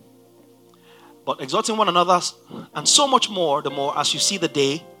some, but exhorting one another, and so much more, the more as you see the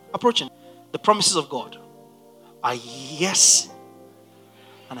day approaching. The promises of God are yes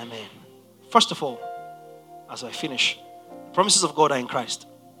and amen. First of all, as I finish, the promises of God are in Christ.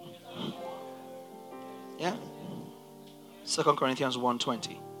 Yeah? 2 Corinthians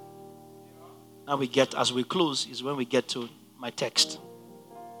 1:20. Now we get, as we close, is when we get to my text.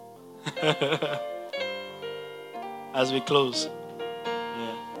 As we close.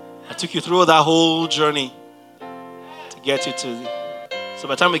 Yeah. I took you through that whole journey to get you to. So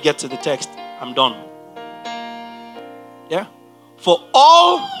by the time we get to the text, I'm done. Yeah? For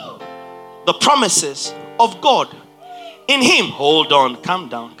all the promises of God in him. Hold on. Calm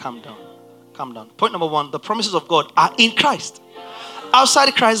down. Point number one, the promises of God are in Christ.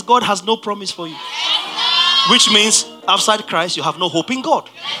 Outside Christ, God has no promise for you. Which means Outside Christ, you have no hope in God.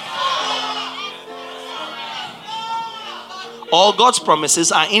 All God's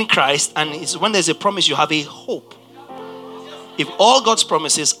promises are in Christ, and it's when there's a promise, you have a hope. If all God's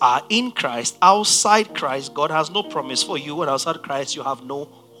promises are in Christ, outside Christ, God has no promise for you, and outside Christ, you have no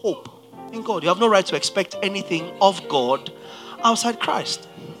hope in God. You have no right to expect anything of God outside Christ,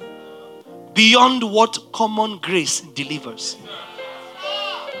 beyond what common grace delivers.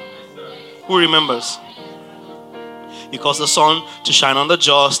 Who remembers? You cause the sun to shine on the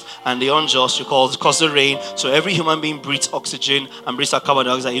just and the unjust. You cause the rain. So every human being breathes oxygen and breathes out carbon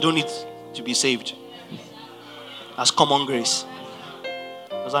dioxide. You don't need to be saved. That's common grace.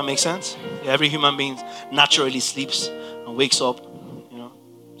 Does that make sense? Yeah, every human being naturally sleeps and wakes up.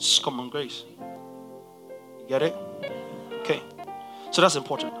 It's common grace. You get it? Okay. So that's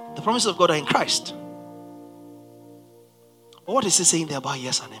important. The promises of God are in Christ. But what is he saying there about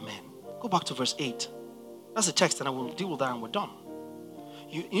yes and amen? Go back to verse 8. That's the text, and I will deal with that and we're done.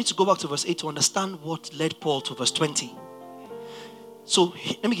 You need to go back to verse 8 to understand what led Paul to verse 20. So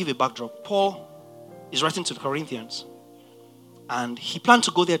let me give you a backdrop. Paul is writing to the Corinthians, and he planned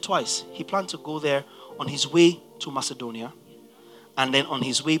to go there twice. He planned to go there on his way to Macedonia, and then on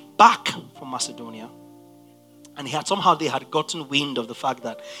his way back from Macedonia. And they had gotten wind of the fact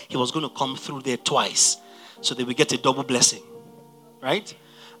that he was going to come through there twice, so they would get a double blessing, right?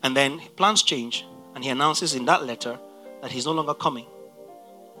 And then plans change, and he announces in that letter that he's no longer coming.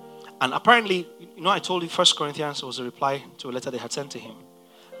 And apparently, I told you 1 Corinthians was a reply to a letter they had sent to him.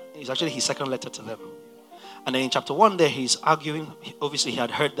 It's actually his second letter to them. And then in chapter 1 there, he's arguing. Obviously, he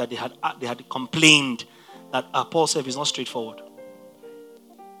had heard that they had complained that Paul said he's not straightforward.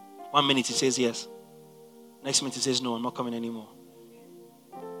 1 minute he says yes. Next minute he says no, I'm not coming anymore.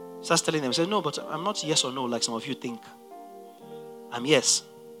 He starts telling them, he says, no, but I'm not yes or no like some of you think. I'm yes.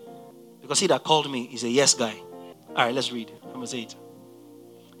 Because he that called me is a yes guy. All right, let's read from verse 8.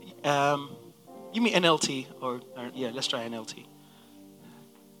 Give me NLT let's try NLT.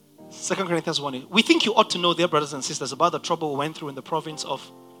 2 Corinthians 1. We think you ought to know, dear brothers and sisters, about the trouble we went through in the province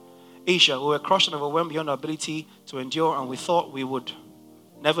of Asia. We were crushed and overwhelmed beyond our ability to endure, and we thought we would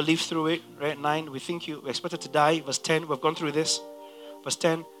never live through it. Right? 9. We think you expected to die. Verse 10. We've gone through this. Verse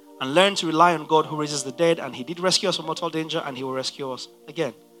 10. And learn to rely on God who raises the dead, and he did rescue us from mortal danger, and he will rescue us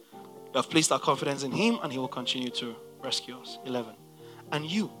again. We have placed our confidence in him, and he will continue to rescue us. 11. And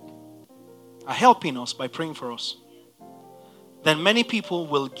you are helping us by praying for us. Then many people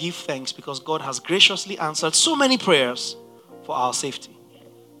will give thanks because God has graciously answered so many prayers for our safety.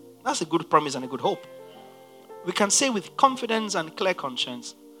 That's a good promise and a good hope. We can say with confidence and clear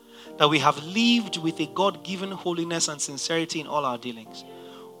conscience that we have lived with a God-given holiness and sincerity in all our dealings.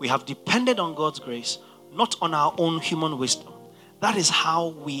 We have depended on God's grace, not on our own human wisdom. That is how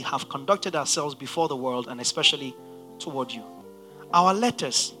we have conducted ourselves before the world and especially toward you. Our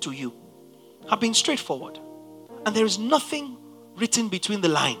letters to you have been straightforward, and there is nothing written between the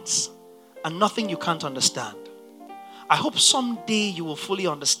lines and nothing you can't understand. I hope someday you will fully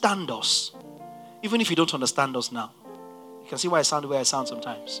understand us, even if you don't understand us now. You can see why I sound the way I sound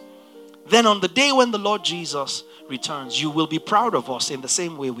sometimes. Then on the day when the Lord Jesus returns, you will be proud of us in the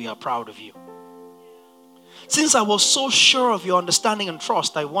same way we are proud of you. Since I was so sure of your understanding and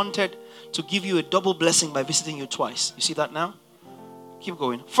trust, I wanted to give you a double blessing by visiting you twice. You see that now? Keep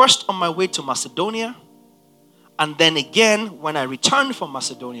going. First on my way to Macedonia, and then again when I returned from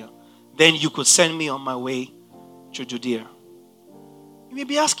Macedonia. Then you could send me on my way to Judea. You may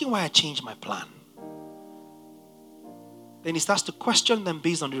be asking why I changed my plan. Then he starts to question them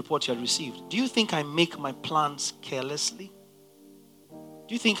based on the report he had received. Do you think I make my plans carelessly?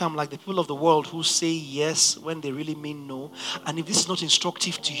 Do you think I'm like the people of the world who say yes when they really mean no? And if this is not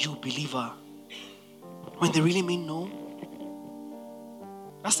instructive to you, believer, when they really mean no?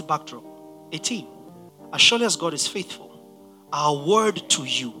 That's the backdrop. 18. As surely as God is faithful, our word to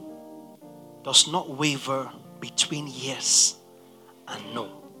you does not waver between yes and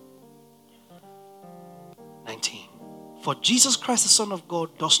no. 19. For Jesus Christ, the Son of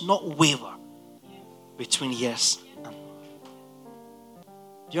God, does not waver between yes and no.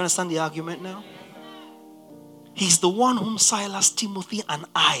 Do you understand the argument now? He's the one whom Silas, Timothy, and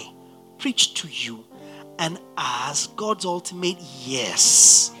I preached to you, and as God's ultimate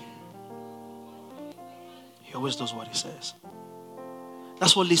yes. He always does what he says.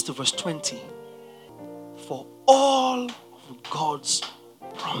 That's what leads to verse 20. For all of God's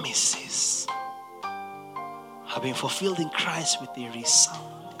promises have been fulfilled in Christ with a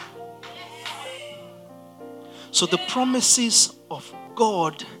resound. So the promises of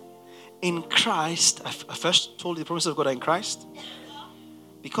God in Christ, I first told you the promises of God are in Christ.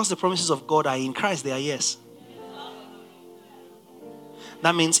 Because the promises of God are in Christ, they are yes.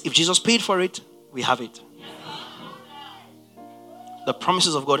 That means if Jesus paid for it, we have it. The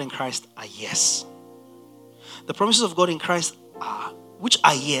promises of God in Christ are yes. The promises of God in Christ are, which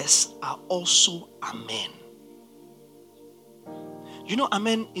are yes, are also amen. You know,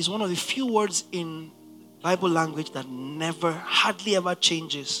 amen is one of the few words in Bible language that never, hardly ever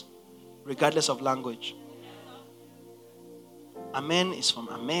changes, regardless of language. Amen is from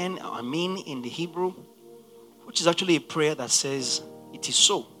amen, or amin in the Hebrew, which is actually a prayer that says, it is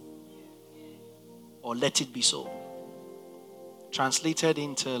so, or let it be so. Translated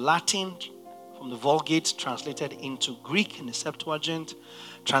into Latin from the Vulgate, translated into Greek in the Septuagint,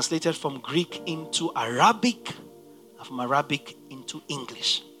 translated from Greek into Arabic, and from Arabic into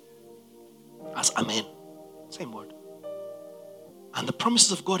English as amen. Same word. And the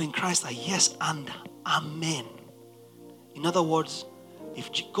promises of God in Christ are yes and amen. In other words, if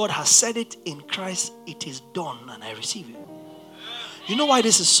God has said it in Christ, it is done and I receive it. You know why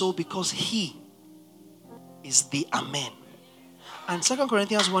this is so? Because He is the amen. And 2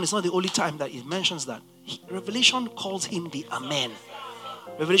 Corinthians 1 is not the only time that it mentions that. Revelation calls Him the amen.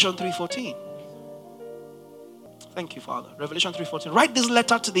 Revelation 3:14. Thank you, Father. Revelation 3:14. Write this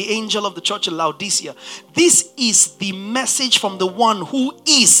letter to the angel of the church in Laodicea. This is the message from the one who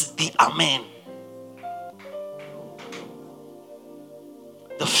is the amen.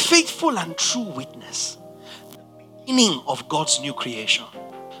 The faithful and true witness. The beginning of God's new creation.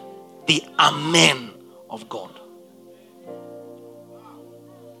 The amen of God.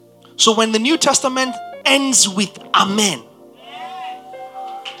 So when the New Testament ends with amen,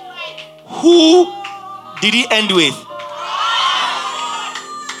 who did he end with?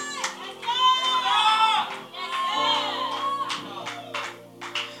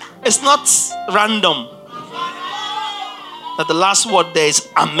 It's not random that the last word there is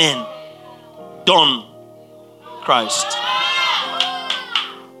amen. Done. Christ.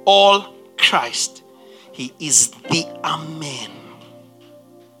 All Christ. He is the amen.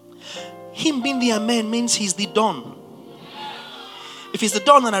 Him being the amen means he's the done. If it's the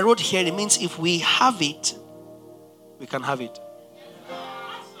done and I wrote here, it means if we have it, we can have it.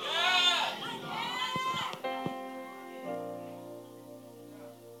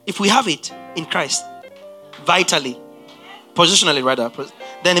 If we have it in Christ, vitally, positionally rather,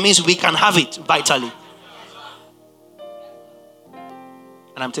 then it means we can have it vitally.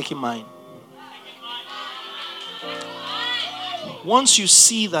 And I'm taking mine. Once you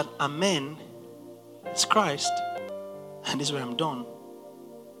see that amen is Christ, and this is where I'm done,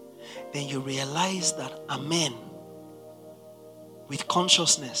 then you realize that amen with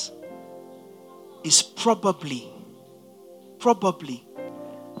consciousness is probably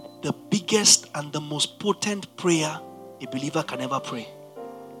the biggest and the most potent prayer a believer can ever pray.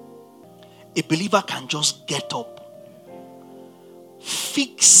 A believer can just get up,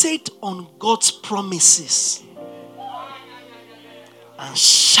 fixate on God's promises, and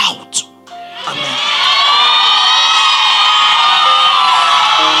shout, amen.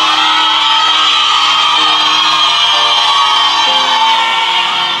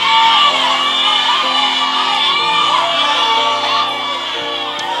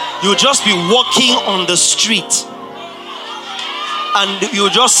 You'll just be walking on the street and you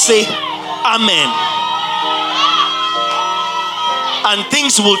just say, amen. And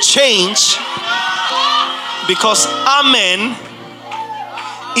things will change because amen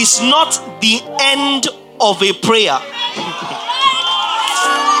is not the end of a prayer.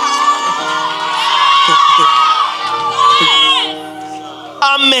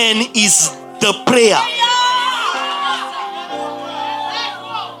 Amen is the prayer.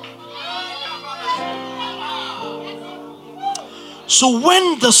 So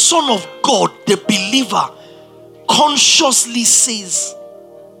when the Son of God, the believer, consciously says,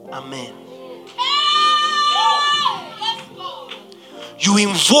 amen, you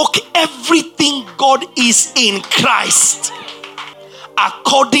invoke everything God is in Christ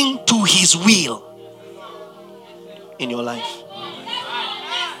according to His will in your life.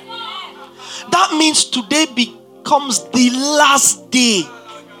 That means today becomes the last day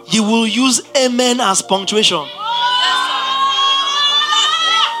you will use amen as punctuation.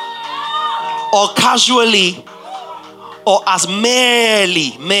 Or casually, or as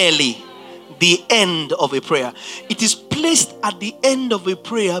merely the end of a prayer. It is placed at the end of a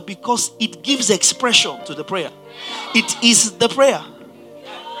prayer because it gives expression to the prayer. It is the prayer.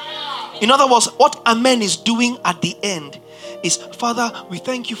 In other words, what amen is doing at the end is, Father, we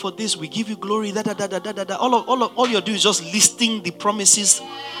thank you for this. We give you glory. All you're doing is just listing the promises.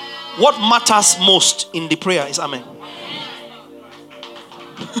 What matters most in the prayer is amen.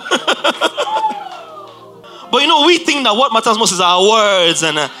 But we think that what matters most is our words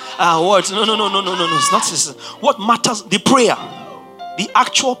and our words. No. It's not this. What matters, the prayer, the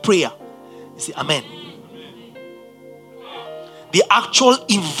actual prayer is the amen. The actual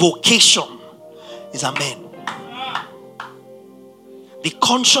invocation is amen. The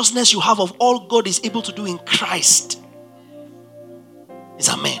consciousness you have of all God is able to do in Christ is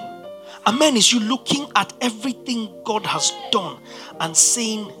amen. Amen is you looking at everything God has done and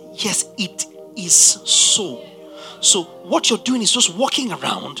saying, yes, it is so. So what you're doing is just walking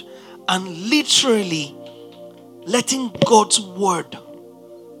around and literally letting God's word,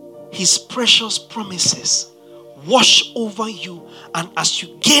 his precious promises, wash over you. And as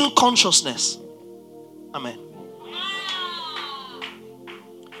you gain consciousness, amen.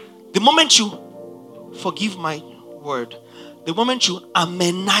 The moment you forgive my word, the moment you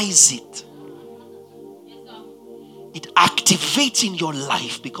amenize it, it activates in your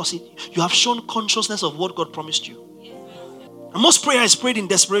life because you have shown consciousness of what God promised you. And most prayer is prayed in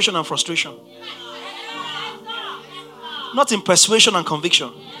desperation and frustration. Not in persuasion and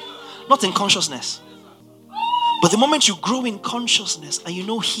conviction. Not in consciousness. But the moment you grow in consciousness and you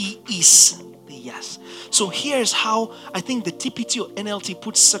know he is the yes. So here's how I think the TPT or NLT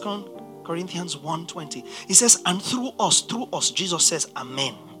puts 2 Corinthians 1:20. He says, and through us, Jesus says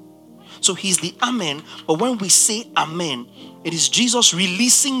amen. So he's the amen. But when we say amen, it is Jesus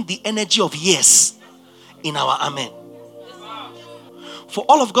releasing the energy of yes in our amen. For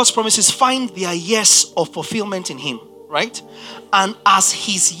all of God's promises find their yes of fulfillment in him, right? And as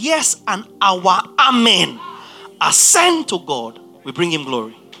his yes and our amen ascend to God, we bring him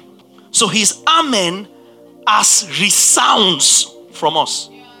glory. So his amen as resounds from us.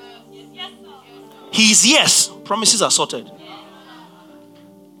 His yes, promises are sorted.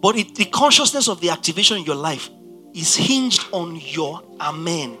 But the consciousness of the activation in your life is hinged on your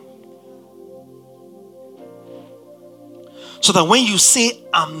amen. So that when you say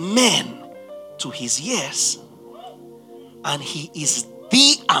amen to his yes, and he is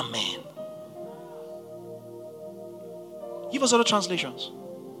the amen. Give us other translations.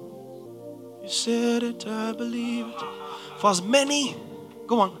 You said it, I believe it. For as many,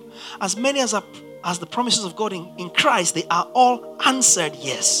 go on, as many as the promises of God in Christ, they are all answered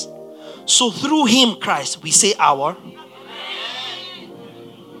yes. So through him, Christ, we say our.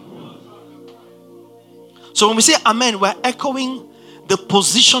 So when we say amen, we're echoing the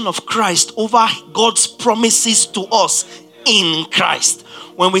position of Christ over God's promises to us in Christ.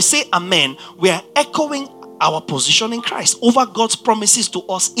 When we say amen, we are echoing our position in Christ over God's promises to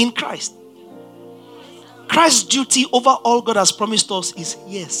us in Christ. Christ's duty over all God has promised us is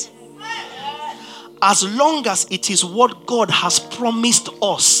yes. As long as it is what God has promised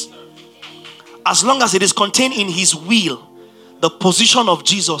us, as long as it is contained in his will, the position of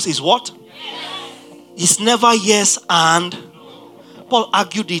Jesus is what? It's never yes and. Paul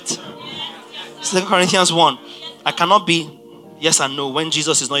argued it. 2 Corinthians 1. I cannot be yes and no when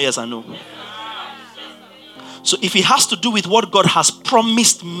Jesus is not yes and no. So if it has to do with what God has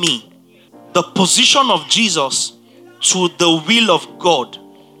promised me, the position of Jesus to the will of God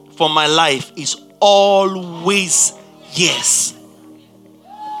for my life is always yes.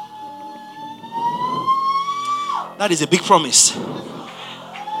 That is a big promise.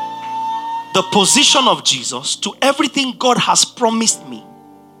 The position of Jesus to everything God has promised me.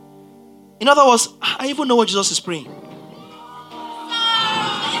 In other words, I even know what Jesus is praying.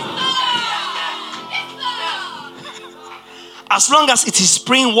 As long as it is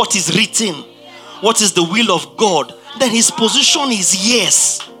praying what is written, what is the will of God, then his position is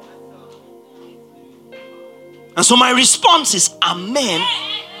yes. And so my response is amen.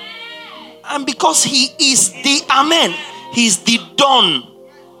 And because he is the amen, he is the done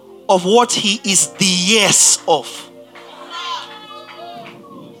of what he is the yes of.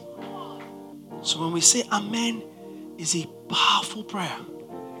 So when we say amen, is a powerful prayer.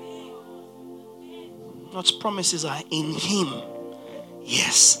 God's promises are in him,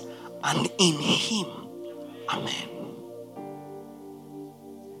 yes, and in him, amen.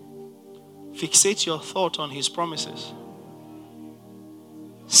 Fixate your thought on his promises.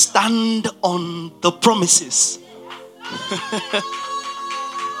 Stand on the promises.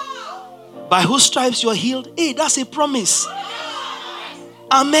 By whose stripes you are healed. Hey, that's a promise.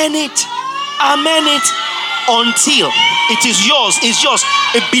 Amen it. Amen it until it is yours. It's yours.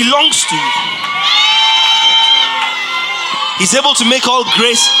 It belongs to you. He's able to make all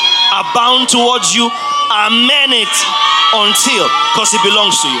grace abound towards you. Amen it until, because it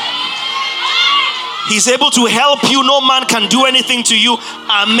belongs to you. He's able to help you. No man can do anything to you.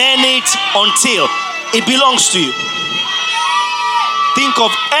 Amen it until it belongs to you. Think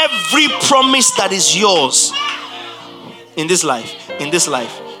of every promise that is yours in this life, in this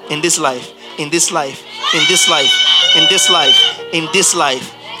life, in this life, in this life, in this life, in this life, in this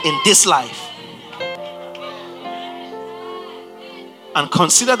life, in this life. And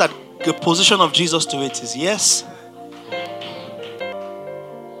consider that the position of Jesus to it is yes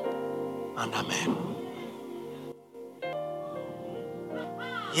and amen.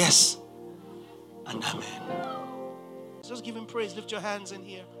 Yes and amen. Just give him praise. Lift your hands in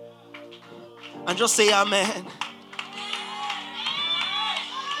here and just say amen.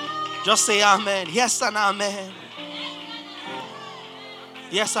 Just say amen. Yes and amen.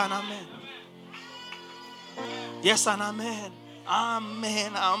 Yes and amen. Yes and amen.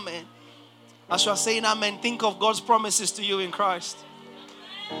 Amen. Amen. As you are saying amen, think of God's promises to you in Christ.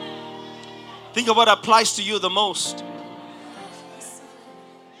 Think of what applies to you the most.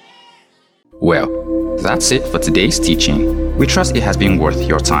 Well, that's it for today's teaching. We trust it has been worth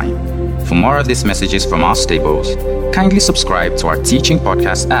your time. For more of these messages from our stables, kindly subscribe to our teaching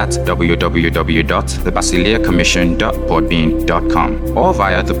podcast at www.thebasileacommission.podbean.com or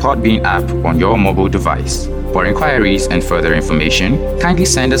via the Podbean app on your mobile device. For inquiries and further information, kindly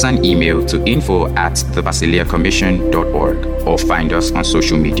send us an email to info@thebasileacommission.org or find us on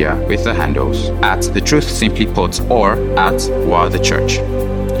social media with the handles @The Truth Simply Put or @WowTheChurch.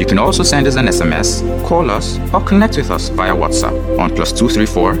 You can also send us an SMS, call us, or connect with us via WhatsApp on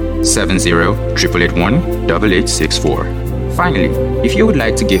 +234 70 881 8864. Finally, if you would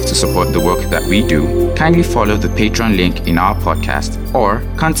like to give to support the work that we do, kindly follow the Patreon link in our podcast or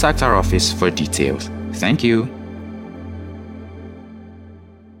contact our office for details. Thank you.